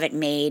still haven't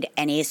made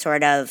any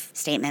sort of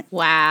statement.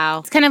 Wow.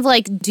 It's kind of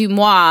like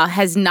Dumois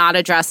has not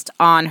addressed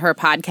on her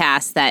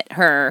podcast that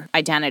her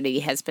identity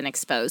has been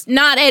exposed.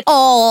 Not at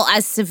all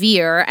as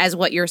severe as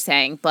what you're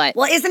saying, but...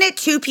 Well, isn't it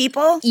two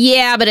people?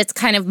 Yeah, but it's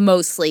kind of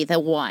mostly the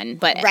one.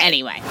 But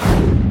anyway.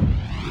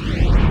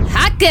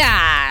 Hot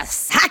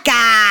gas! Hot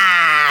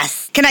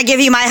gas! Can I give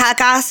you my hot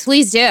goss?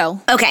 Please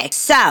do. Okay,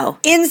 so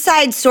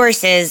inside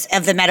sources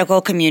of the medical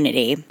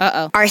community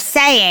are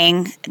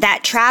saying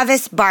that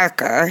Travis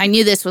Barker I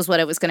knew this was what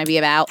it was going to be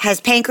about.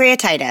 has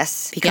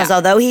pancreatitis because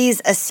although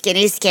he's a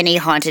skinny,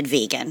 haunted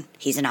vegan,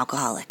 he's an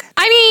alcoholic.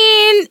 I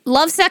mean,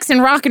 love, sex,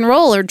 and rock and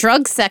roll, or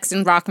drug, sex,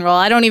 and rock and roll.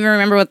 I don't even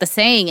remember what the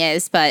saying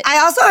is, but... I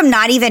also am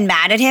not even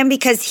mad at him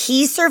because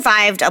he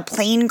survived a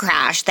plane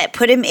crash that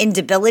put him in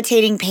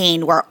debilitating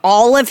pain where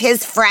all of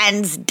his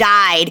friends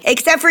died,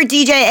 except for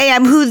DJ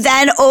AM, who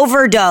then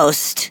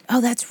overdosed. Oh,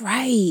 that's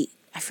right.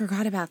 I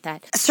forgot about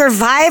that.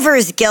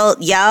 Survivor's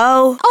guilt,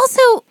 yo.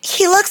 Also,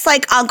 he looks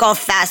like Uncle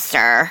Fester.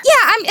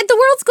 Yeah, the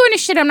world's going to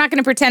shit. I'm not going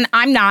to pretend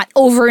I'm not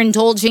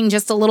overindulging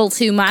just a little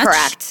too much.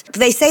 Correct.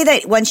 They say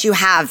that once you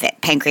have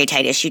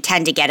pancreatitis, you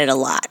tend to get it a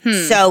lot.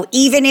 So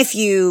even if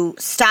you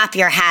stop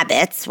your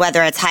habits,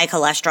 whether it's high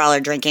cholesterol or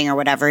drinking or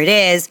whatever it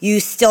is,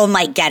 you still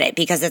might get it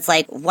because it's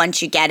like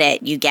once you get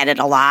it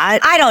a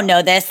lot. I don't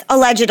know this.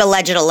 Alleged.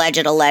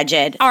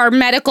 Our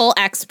medical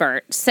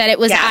expert said it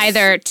was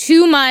either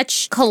too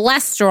much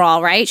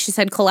cholesterol, right? She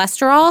said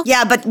cholesterol?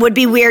 Yeah, but would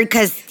be weird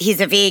because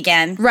he's a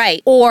vegan.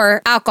 Right.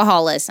 Or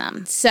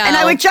alcoholism. So, and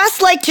I would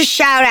just like to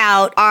shout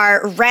out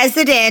our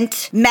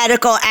resident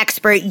medical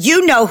expert.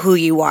 You know who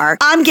you are.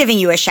 I'm giving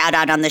you a shout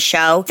out on the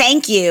show.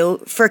 Thank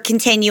you for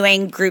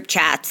continuing group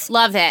chats.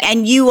 Love it.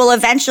 And you will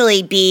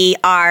eventually be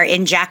our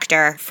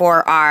injector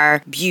for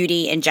our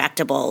beauty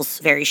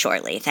injectables very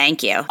shortly.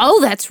 Thank you.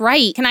 Oh, that's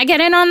right. Can I get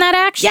in on that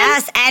action?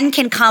 Yes, and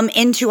can come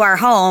into our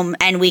home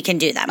and we can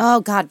do them. Oh,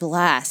 God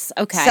bless.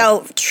 Okay.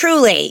 So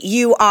truly,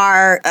 you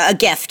are a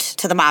gift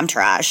to the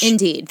Momtourage.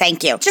 Indeed.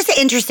 Thank you. Just an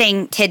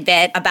interesting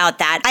tidbit about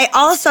that. I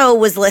also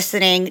was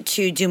listening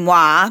to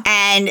Dumois,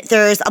 and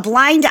there's a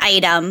blind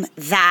item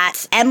that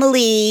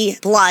Emily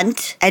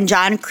Blunt and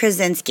John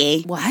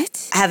Krasinski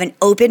have an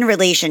open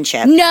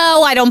relationship.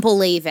 No, I don't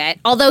believe it.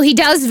 Although he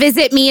does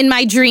visit me in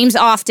my dreams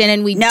often,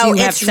 and we do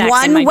have sex in my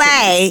one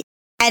way. dreams.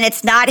 And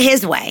it's not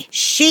his way.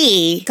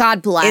 She,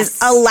 God bless, is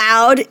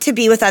allowed to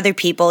be with other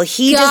people.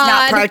 He does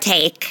not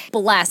partake.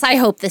 Bless. I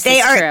hope this is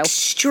true. They are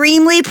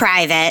extremely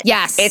private.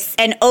 Yes. It's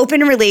an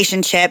open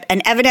relationship,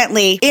 and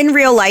evidently, in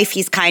real life,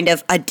 he's kind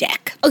of a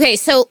dick. Okay,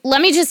 so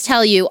let me just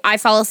tell you, I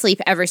fall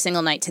asleep every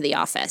single night to The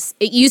Office.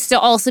 It used to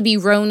also be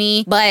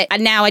Roni, but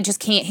now I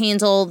just can't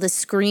handle the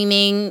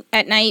screaming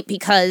at night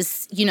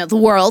because, the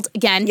world,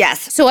 again.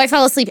 Yes. So I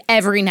fell asleep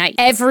every night,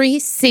 every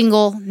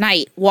single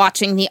night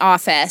watching The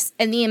Office.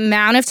 And the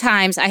amount of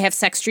times I have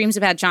sex dreams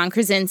about John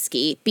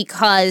Krasinski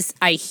because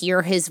I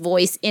hear his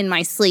voice in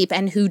my sleep,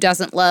 and who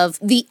doesn't love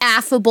the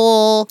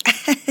affable,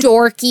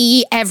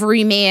 dorky,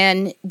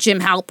 everyman Jim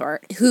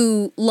Halpert,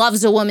 who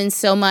loves a woman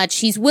so much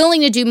he's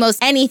willing to do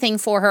most anything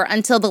for her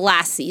until the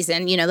last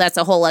season. That's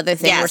a whole other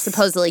thing where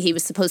supposedly he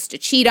was supposed to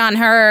cheat on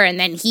her, and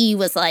then he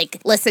was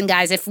like, listen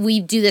guys, if we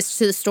do this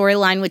to the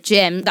storyline with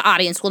Jim, the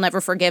audience will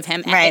never forgive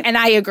him. Right. And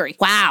I agree.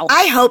 Wow.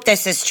 I hope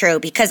this is true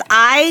because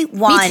I,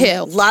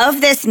 love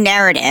this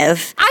narrative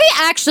love.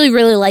 I actually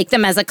really like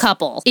them as a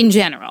couple in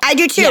general. I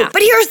do too. Yeah.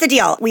 But here's the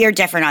deal. We are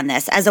different on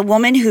this. As a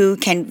woman who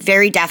can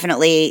very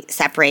definitely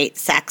separate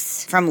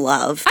sex from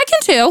love, I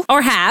can too,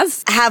 or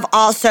have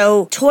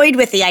also toyed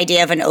with the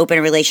idea of an open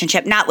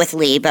relationship, not with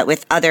Lee, but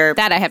with other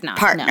that I have not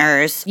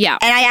partners. No. Yeah.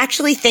 And I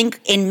actually think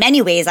in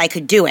many ways I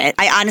could do it.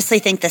 I honestly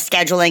think the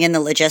scheduling and the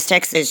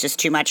logistics is just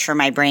too much for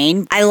my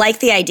brain. I like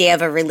the idea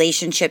of a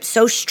relationship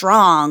so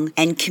strong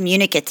and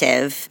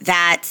communicative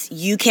that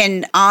you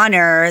can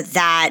honor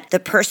that the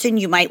person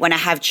you might want to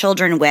have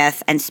children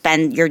with and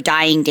spend your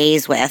dying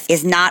days with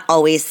is not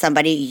always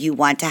somebody you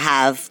want to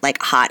have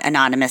like hot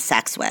anonymous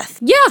sex with.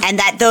 Yeah. And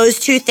that those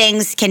two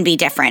things can be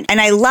different. And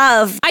I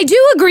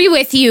do agree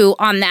with you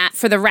on that,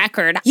 for the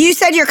record. You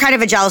said you're kind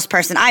of a jealous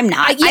person. I'm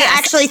not. Yes. I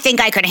actually think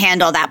I could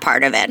handle that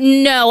part of it.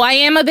 No, I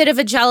am a bit of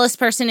a jealous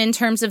person in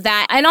terms of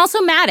that. And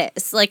also Matt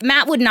is. Like,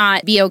 Matt would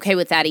not be okay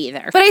with that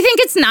either. But I think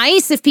it's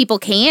nice if people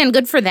can.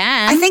 Good for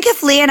them. I think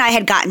if Lee and I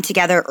had gotten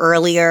together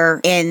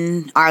earlier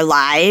in our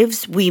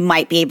lives, we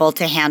might be able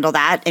to handle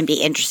that and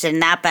be interested in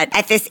that. But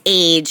at this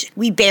age,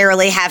 we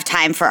barely have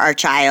time for our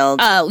child.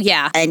 Oh,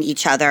 yeah. And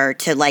each other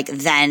to like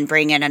then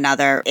bring in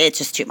another. It's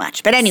just too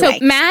much. But anyway.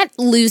 So Matt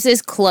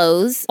loses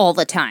clothes all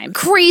the time.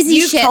 Crazy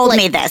you shit. You told like,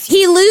 me this.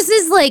 He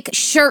loses like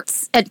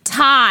shirts and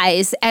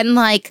ties and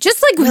like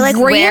just like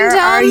random. Where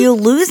are you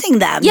losing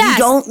them? Yes.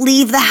 You don't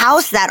leave the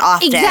house that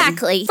often.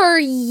 Exactly. For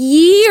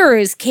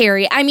years,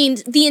 Carrie. I mean,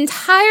 the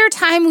entire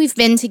time we've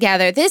been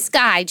together, this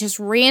guy just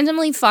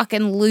randomly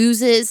fucking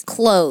loses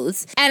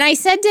clothes. And I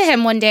said to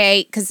him one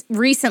day, because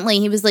recently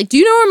he was like, do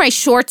you know where my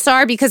shorts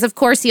are? Because of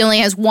course he only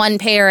has one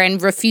pair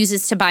and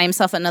refuses to buy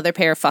himself another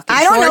pair of fucking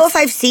shorts. I don't know if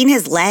I've seen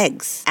his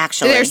legs,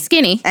 actually. They're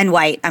skinny. And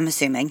white, I'm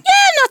assuming.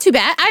 Yeah, not too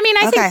bad. I mean,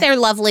 I think they're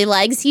lovely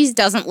legs. He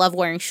doesn't love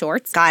wearing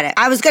shorts. Got it.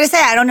 I was going to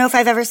say, I don't know if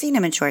I've ever seen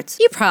him in shorts.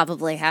 You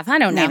probably have. I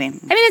don't know. Maybe. I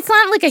mean, it's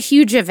not like a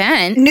huge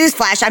event.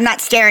 Newsflash, I'm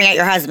not staring at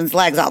your husband's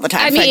legs all the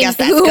time, I so I mean, guess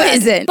that's who good.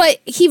 isn't? But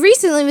he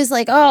recently was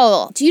like,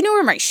 oh, do you know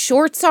where my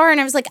shorts are? And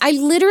I was like, I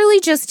literally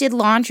just did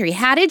laundry.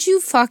 How did you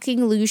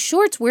fucking lose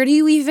shorts? Where do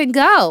you even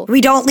go?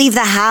 We don't leave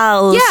the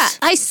house.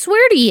 Yeah, I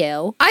swear to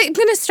you, I'm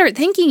going to start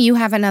thinking you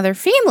have another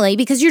family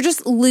because you're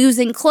just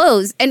losing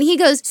clothes. And he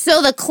goes,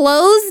 so the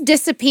clothes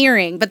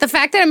disappearing, but the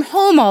fact that I'm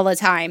home all the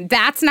time,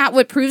 that's not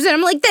what proves it.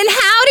 I'm like, then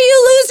how do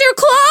you lose your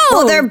clothes?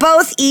 Well, they're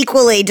both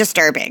equally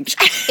disturbing.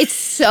 It's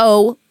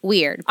so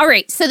weird. All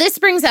right, so this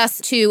brings us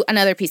to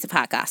another piece of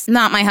hot goss.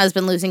 Not my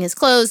husband losing his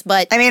clothes,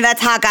 but... I mean,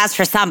 that's hot goss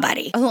for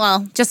somebody.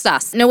 Well, just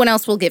us. No one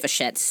else will give a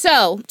shit.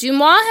 So,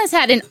 Dumois has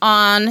had an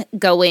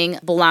ongoing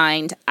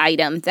blind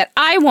item that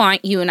I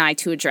want you and I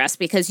to address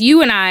because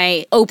you and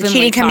I openly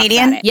cheating talk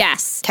comedian? about it.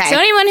 Yes. Okay. So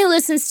anyone who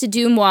listens to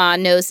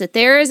Dumois knows that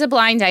there is a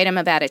blind item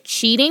about a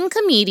cheating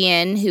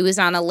comedian who is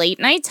on a late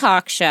night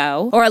talk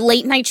show or a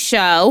late night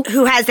show.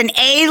 Who has an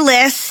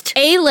A-list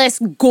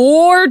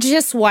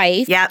gorgeous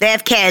wife. Yeah, they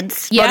have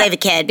kids. Yeah, well, they have a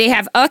kid. They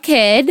have a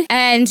kid,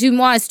 and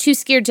Dumois is too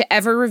scared to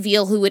ever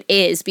reveal who it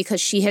is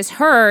because she has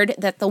heard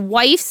that the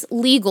wife's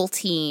legal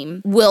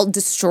team will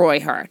destroy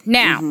her.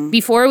 Now,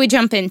 before we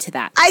jump into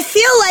that, I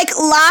feel like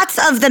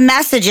lots of the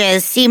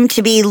messages seem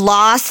to be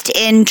lost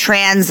in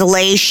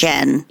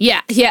translation.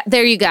 Yeah,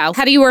 there you go.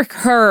 How do you work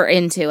her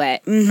into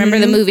it? Remember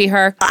the movie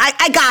Her?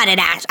 I got it,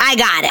 Ash. I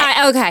got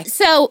it. Okay,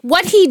 so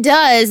what he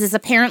does is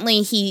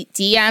apparently he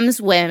DMs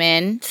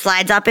women.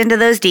 Slides up into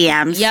those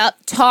DMs. Yep,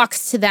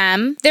 talks to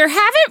them. There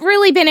haven't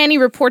really been any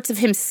reports of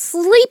him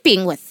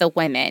sleeping with the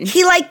women.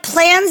 He like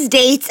plans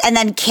dates and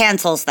then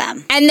cancels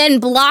them. And then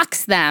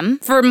blocks them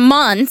for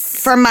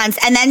months.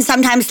 And then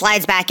sometimes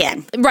slides back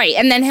in. Right,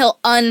 and then he'll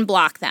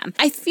unblock them.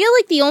 I feel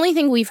like the only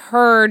thing we've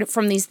heard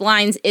from these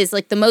blinds is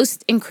like the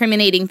most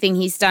incriminating thing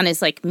he's done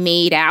is like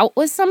made out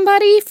with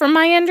somebody, from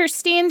my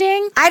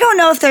understanding. I don't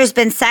know if there's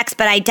been sex,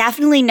 but I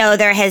definitely know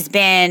there has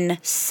been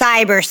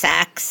cyber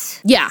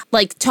sex. Yeah,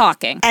 like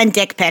talking. And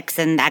dick pics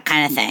and that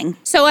kind of thing.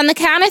 So on the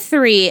count of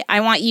 3,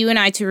 I want you and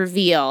I to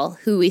reveal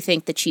who we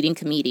think the cheating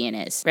comedian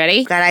is.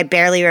 Ready? God, I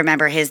barely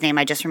remember his name.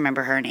 I just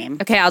remember her name.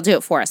 Okay, I'll do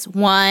it for us.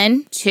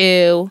 1,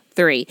 2,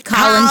 3.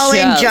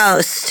 Colin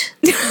Jost.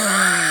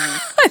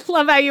 I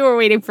love how you were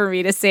waiting for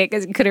me to say it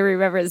because you couldn't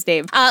remember his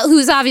name.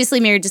 Who's obviously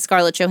married to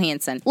Scarlett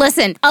Johansson.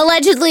 Listen,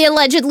 allegedly,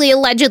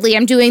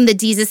 I'm doing the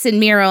Jesus and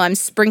Miro. I'm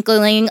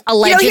sprinkling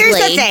allegedly. You know,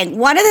 here's the thing.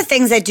 One of the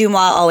things that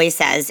Dumois always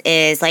says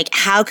is, like,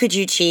 how could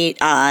you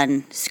cheat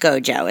on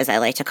ScoJo, as I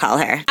like to call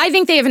her? I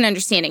think they have an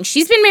understanding.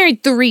 She's been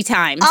married 3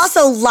 times.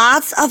 Also,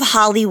 lots of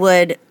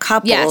Hollywood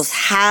couples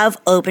have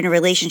open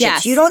relationships.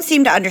 Yes. You don't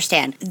seem to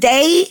understand.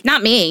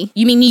 Not me.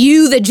 You mean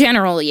you, the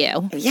general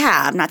you.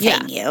 Yeah, I'm not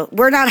saying you.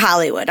 We're not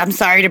Hollywood. I'm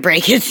sorry to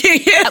break it to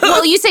you.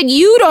 Well, you said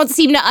you don't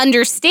seem to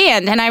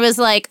understand. And I was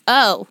like,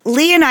 oh.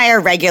 Lee and I are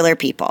regular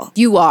people.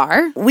 You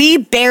are? We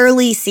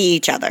barely see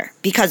each other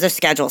because of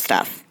schedule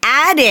stuff.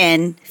 Add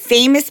in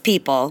famous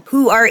people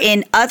who are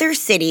in other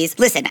cities.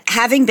 Listen,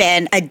 having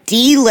been a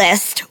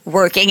D-list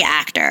working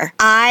actor,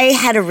 I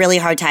had a really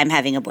hard time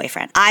having a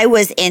boyfriend. I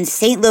was in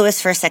St.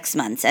 Louis for 6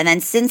 months and then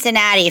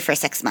Cincinnati for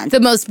 6 months. The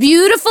most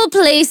beautiful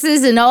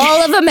places in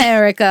all of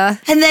America.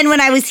 And then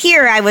when I was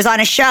here, I was on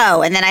a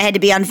show and then I had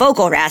to be on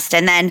vocal rest.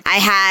 And then I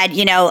had,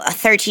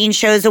 13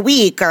 shows a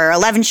week or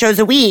 11 shows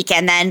a week.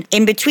 And then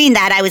in between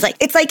that, I was like,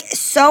 it's like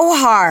so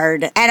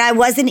hard. And I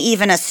wasn't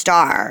even a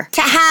star.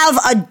 To have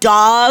a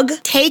dog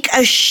take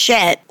a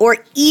shit, or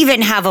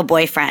even have a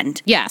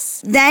boyfriend.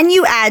 Yes. Then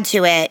you add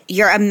to it,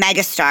 you're a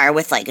megastar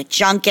with like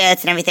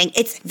junkets and everything.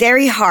 It's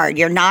very hard.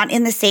 You're not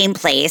in the same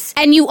place.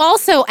 And you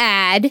also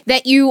add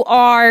that you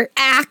are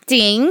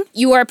acting,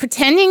 you are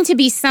pretending to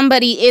be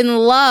somebody in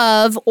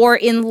love or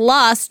in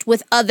lust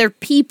with other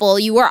people.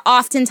 You are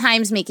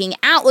oftentimes making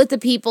out with the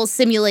people,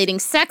 simulating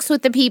sex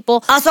with the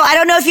people. Also, I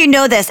don't know if you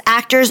know this,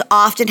 actors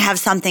often have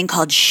something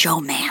called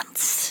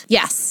ShowMANCE.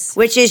 Yes.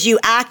 Which is you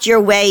act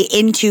your way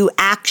into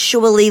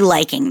actually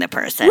liking the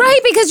person. Right,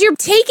 because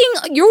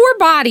your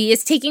body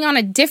is taking on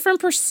a different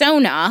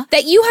persona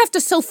that you have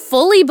to so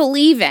fully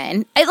believe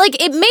in.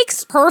 It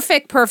makes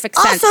perfect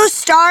sense. Also,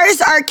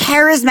 stars are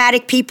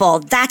charismatic people.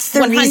 That's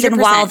the reason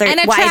why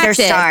they're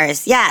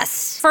stars.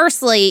 Yes.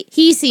 Firstly,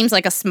 he seems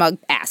like a smug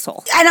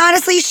asshole. And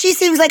honestly, she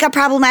seems like a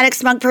problematic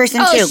smug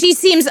person too. Oh, she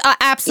seems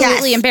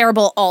absolutely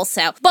unbearable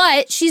also.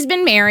 But she's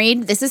been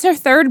married. This is her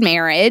third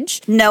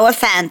marriage. No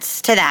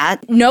offense to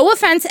that. No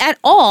offense at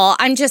all.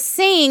 I'm just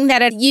saying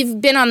that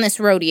you've been on this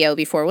rodeo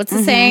before. What's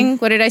the saying?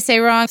 What did I say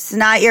wrong? It's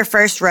not your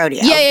first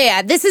rodeo.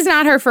 Yeah. This is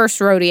not her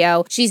first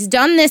rodeo. She's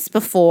done this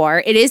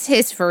before. It is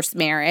his first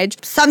marriage.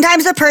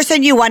 Sometimes the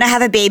person you want to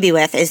have a baby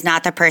with is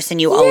not the person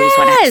you always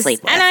want to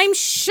sleep with. And I'm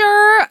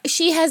sure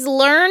she has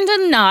learned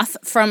enough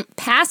from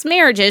past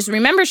marriages.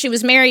 Remember, she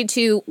was married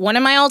to one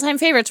of my all-time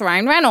favorites,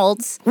 Ryan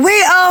Reynolds.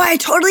 Wait, I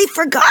totally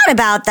forgot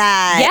about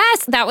that.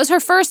 Yes, that was her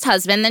first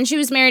husband. Then she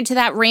was married to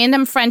that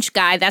random French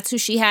guy. That's who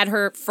she had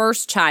her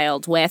first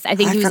child with. I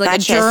think he was like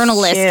a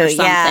journalist or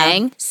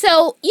something. Yeah.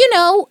 So,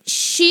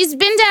 she's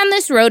been down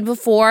this road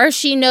before.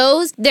 She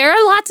knows there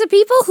are lots of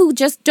people who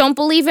just don't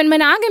believe in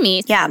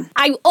monogamy. Yeah.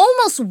 I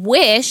almost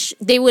wish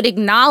they would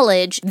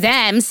acknowledge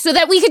them so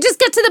that we could just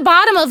get to the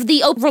bottom of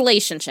the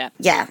relationship.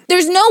 Yeah.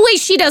 There's no way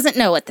she doesn't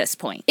know at this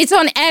point. It's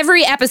on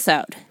every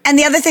episode. And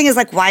the other thing is,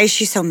 why is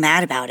she so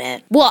mad about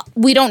it? Well,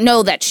 we don't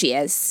know that she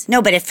is.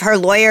 No, but if her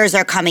lawyers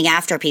are coming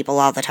after people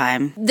all the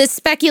time. The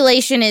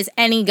speculation is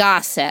any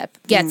gossip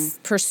gets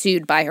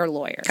pursued by her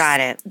lawyers. Got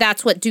it.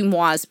 That's what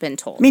Dumois has been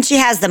told. I mean, she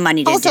has the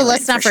money to do it. Also,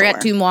 let's not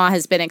forget Dumois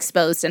has been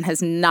exposed and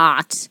has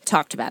not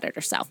talked about it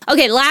herself.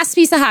 Okay, last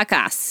piece of hot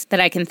goss that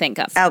I can think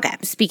of. Okay.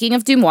 Speaking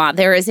of Dumois,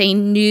 there is a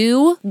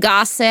new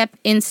gossip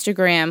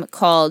Instagram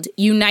called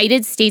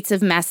United States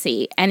of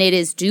Messy, and it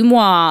is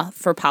Dumois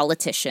for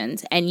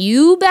politicians. And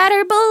you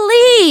better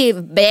believe,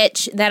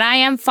 bitch, that I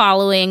am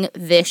following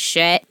this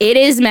shit. It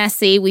is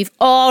messy. We've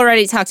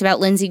already talked about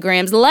Lindsey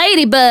Graham's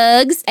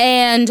ladybugs,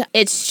 and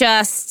it's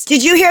just...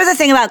 Did you hear the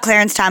thing about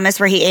Clarence Thomas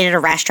where he ate at a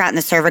restaurant and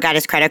the server got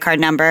his credit card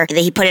number? That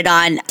he put it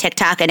on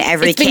TikTok and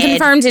every kid... It's been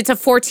confirmed it's a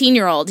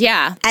 14-year-old,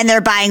 yeah. And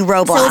they're buying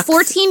Roblox. So a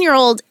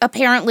 14-year-old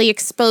apparently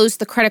exposed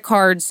the credit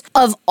cards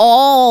of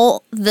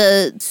all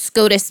the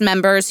SCOTUS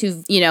members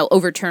who've,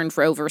 overturned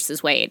Roe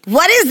versus Wade.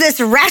 What is this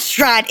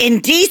restaurant in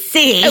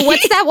D.C.?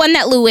 What's that one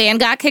that Luann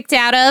got kicked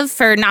out of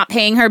for not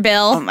paying her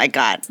bill? Oh, my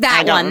God.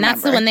 That one.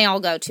 That's the one they all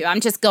go to. I'm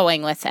just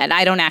going with it.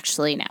 I don't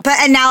actually know.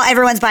 And now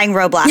everyone's buying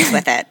Roblox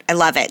with it. I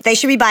love it. They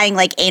should be buying,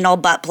 anal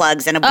butt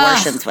plugs and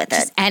abortions with it.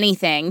 Just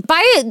anything.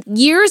 Buy a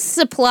year's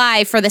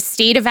supply for the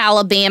state of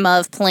Alabama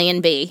of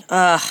Plan B.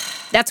 Ugh.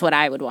 That's what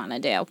I would want to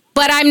do.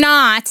 But I'm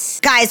not.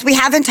 Guys, we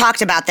haven't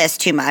talked about this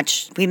too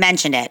much. We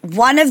mentioned it.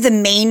 One of the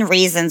main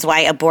reasons why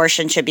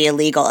abortion should be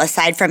illegal,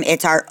 aside from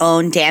it's our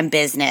own damn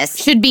business.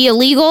 Should be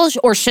illegal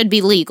or should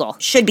be legal?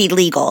 Should be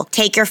legal.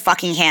 Take your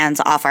fucking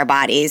hands off our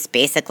bodies,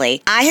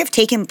 basically. I have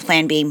taken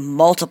Plan B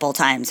multiple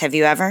times. Have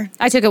you ever?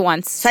 I took it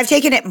once. So I've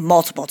taken it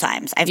multiple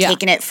times. I've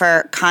taken it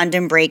for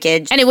condom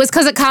breakage. And it was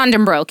because a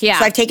condom broke, yeah.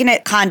 So I've taken a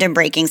condom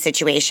breaking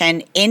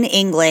situation. In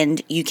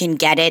England, you can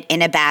get it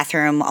in a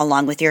bathroom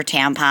along with your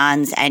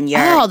tampons and your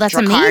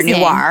Dracar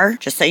Noir,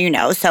 just so you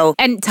know.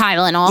 And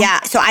Tylenol.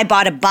 Yeah, so I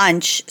bought a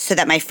bunch so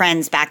that my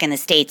friends back in the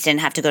States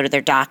didn't have to go to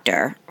their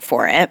doctor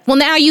for it. Well,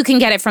 now you can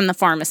get it from the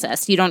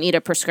pharmacist. You don't need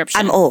a prescription.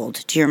 I'm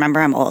old. Do you remember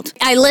I'm old?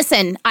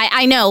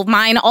 I know.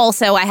 Mine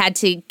also I had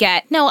to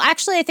get... No,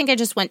 actually, I think I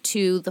just went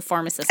to the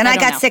pharmacist. And I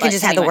got sick and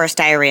just had the worst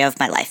diarrhea of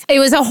my life. It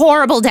was a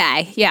horrible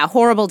day. Yeah,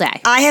 horrible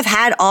day. I have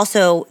had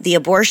also the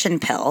abortion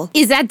pill.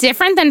 Is that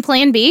different than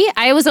Plan B?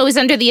 I was always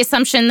under the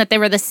assumption that they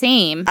were the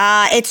same.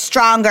 It's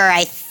stronger,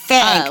 I think.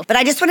 think. But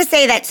I just want to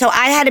say that, so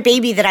I had a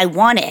baby that I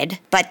wanted,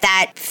 but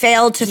that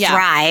failed to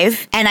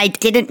thrive, and I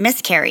didn't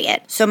miscarry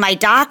it. So my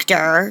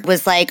doctor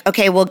was like,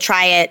 okay, we'll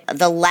try it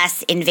the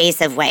less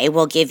invasive way.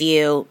 We'll give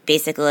you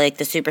basically like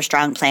the super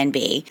strong plan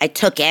B. I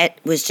took it,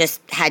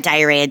 had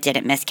diarrhea,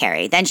 didn't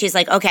miscarry. Then she's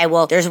like, okay,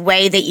 well, there's a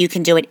way that you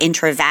can do it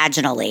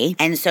intravaginally.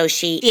 And so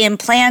she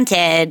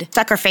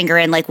stuck her finger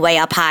in like way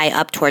up high,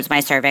 up towards my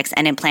cervix,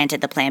 and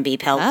implanted the plan B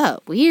pill. Oh,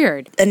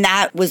 weird. And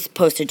that was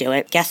supposed to do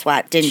it. Guess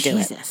what? Didn't do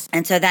it.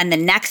 And so then the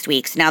next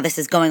week, so now this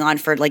is going on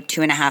for like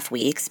 2.5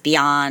 weeks,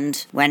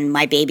 beyond when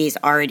my baby's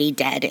already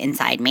dead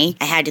inside me,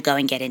 I had to go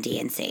and get a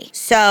DNC.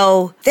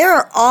 So there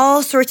are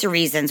all sorts of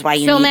reasons why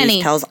you need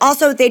these pills.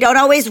 Also, they don't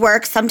always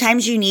work.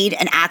 Sometimes you need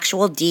an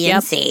actual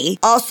DNC. Yep.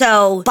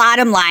 Also,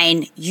 bottom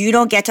line, you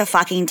don't get to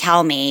fucking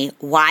tell me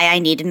why I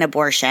need an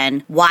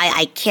abortion, why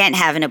I can't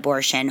have an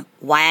abortion,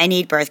 why I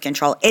need birth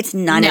control. It's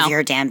none of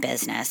your damn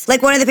business.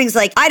 Like one of the things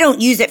like, I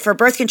don't use it for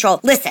birth control.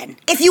 Listen,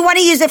 if you want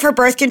to use it for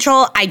birth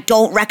control, I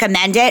don't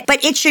recommend it,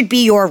 but it should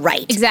be your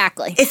right.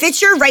 Exactly. If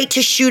it's your right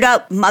to shoot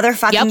up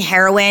motherfucking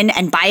heroin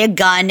and buy a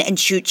gun and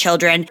shoot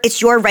children,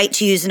 it's your right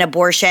to use an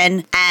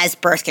abortion as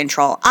birth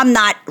control. I'm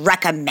not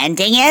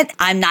recommending it.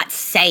 I'm not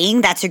saying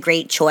that's a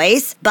great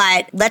choice,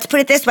 but let's put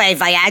it this way.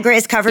 Viagra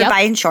is covered by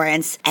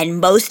insurance, and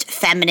most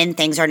feminine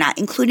things are not,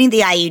 including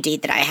the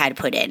IUD that I had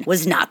put in,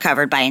 was not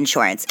covered by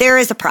insurance. There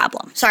is a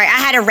problem. Sorry, I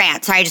had a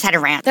rant. I just had a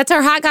rant. That's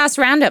our Hot Goss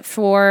Roundup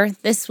for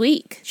this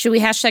week. Should we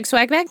hashtag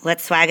swag bag?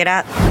 Let's swag it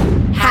up.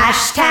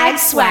 Hashtag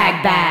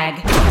swag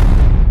bag.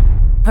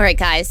 All right,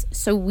 guys.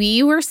 So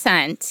we were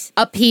sent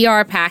a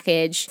PR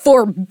package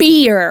for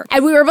beer,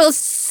 and we were both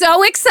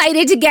so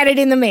excited to get it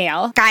in the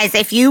mail. Guys,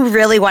 if you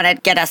really want to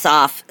get us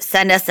off,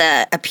 send us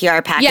a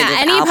PR package. Yeah,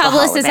 any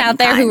publicists out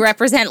there who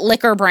represent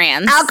liquor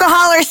brands.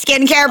 Alcohol or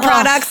skincare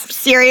products,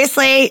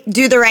 seriously,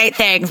 do the right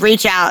thing.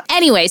 Reach out.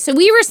 Anyway, so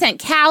we were sent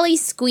Cali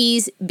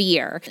Squeeze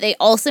beer. They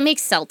also make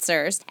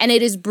seltzers, and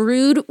it is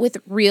brewed with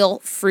real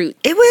fruit.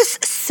 It was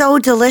so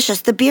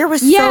delicious. The beer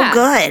was so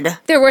good.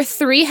 There were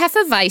 3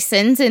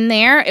 Hefeweizens in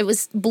there. It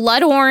was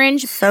blood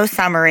orange. So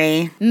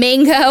summery.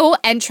 Mango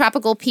and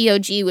tropical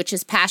POG, which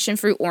is passion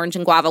fruit, orange,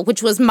 and guava,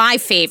 which was my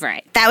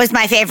favorite. That was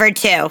my favorite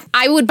too.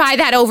 I would buy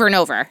that over and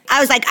over. I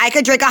was like, I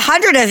could drink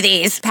 100 of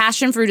these.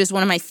 Passion fruit is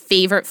one of my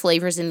favorite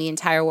flavors in the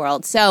entire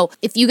world. So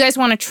if you guys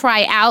want to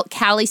try out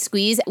Cali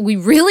Squeeze, we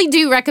really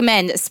do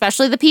recommend,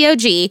 especially the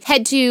POG,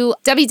 head to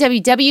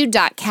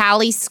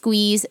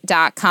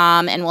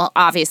www.calisqueeze.com, and we'll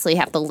obviously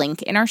have the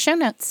link in our show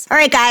notes. All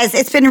right, guys,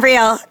 it's been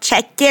real.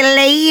 Check you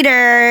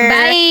later.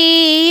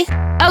 Bye.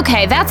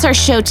 Okay, that's our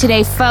show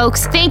today,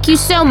 folks. Thank you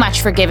so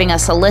much for giving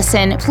us a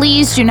listen.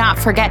 Please do not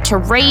forget to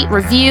rate,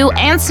 review,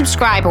 and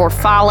subscribe or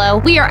follow.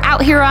 We are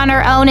out here on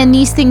our own, and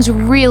these things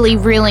really,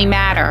 really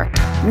matter.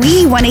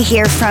 We want to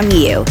hear from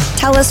you.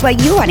 Tell us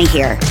what you want to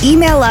hear.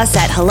 Email us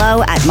at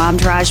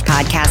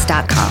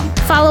hello@momtouragepodcast.com.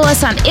 Follow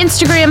us on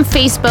Instagram,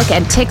 Facebook,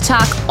 and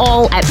TikTok,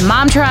 all at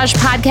Momtourage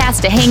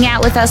Podcast, to hang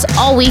out with us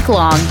all week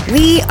long.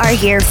 We are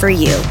here for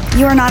you.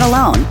 You are not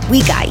alone.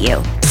 We got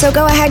you. So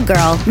go ahead,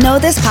 girl. Know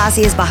this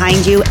posse is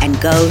behind you and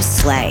go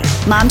slay.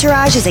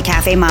 Momtourage is a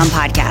Cafe Mom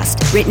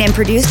podcast. Written and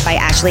produced by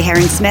Ashley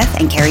Herring-Smith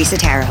and Carrie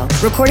Sotero.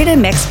 Recorded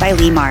and mixed by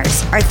Lee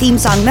Mars. Our theme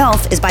song,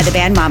 MILF, is by the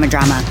band Mama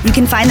Drama. You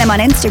can find them on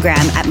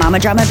Instagram at Mama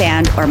Drama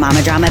Band or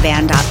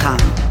mamadramaband.com.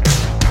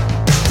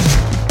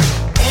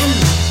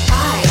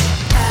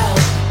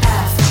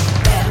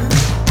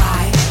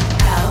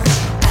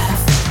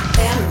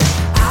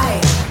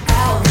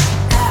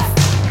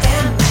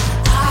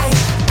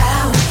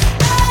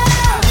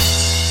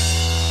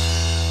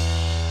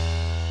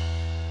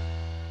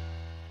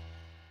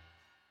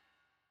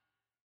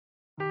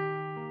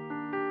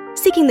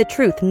 Seeking the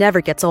truth never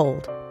gets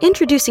old.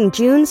 Introducing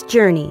June's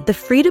Journey, the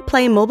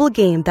free-to-play mobile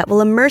game that will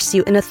immerse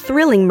you in a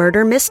thrilling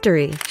murder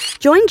mystery.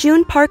 Join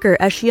June Parker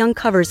as she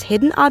uncovers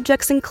hidden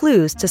objects and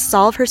clues to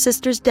solve her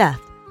sister's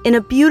death in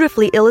a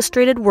beautifully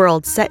illustrated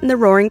world set in the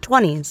Roaring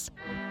 '20s.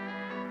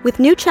 With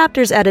new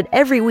chapters added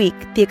every week,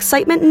 the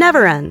excitement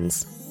never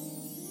ends.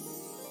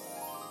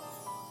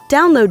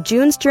 Download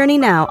June's Journey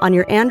now on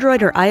your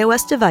Android or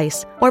iOS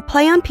device, or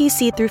play on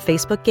PC through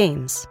Facebook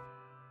Games.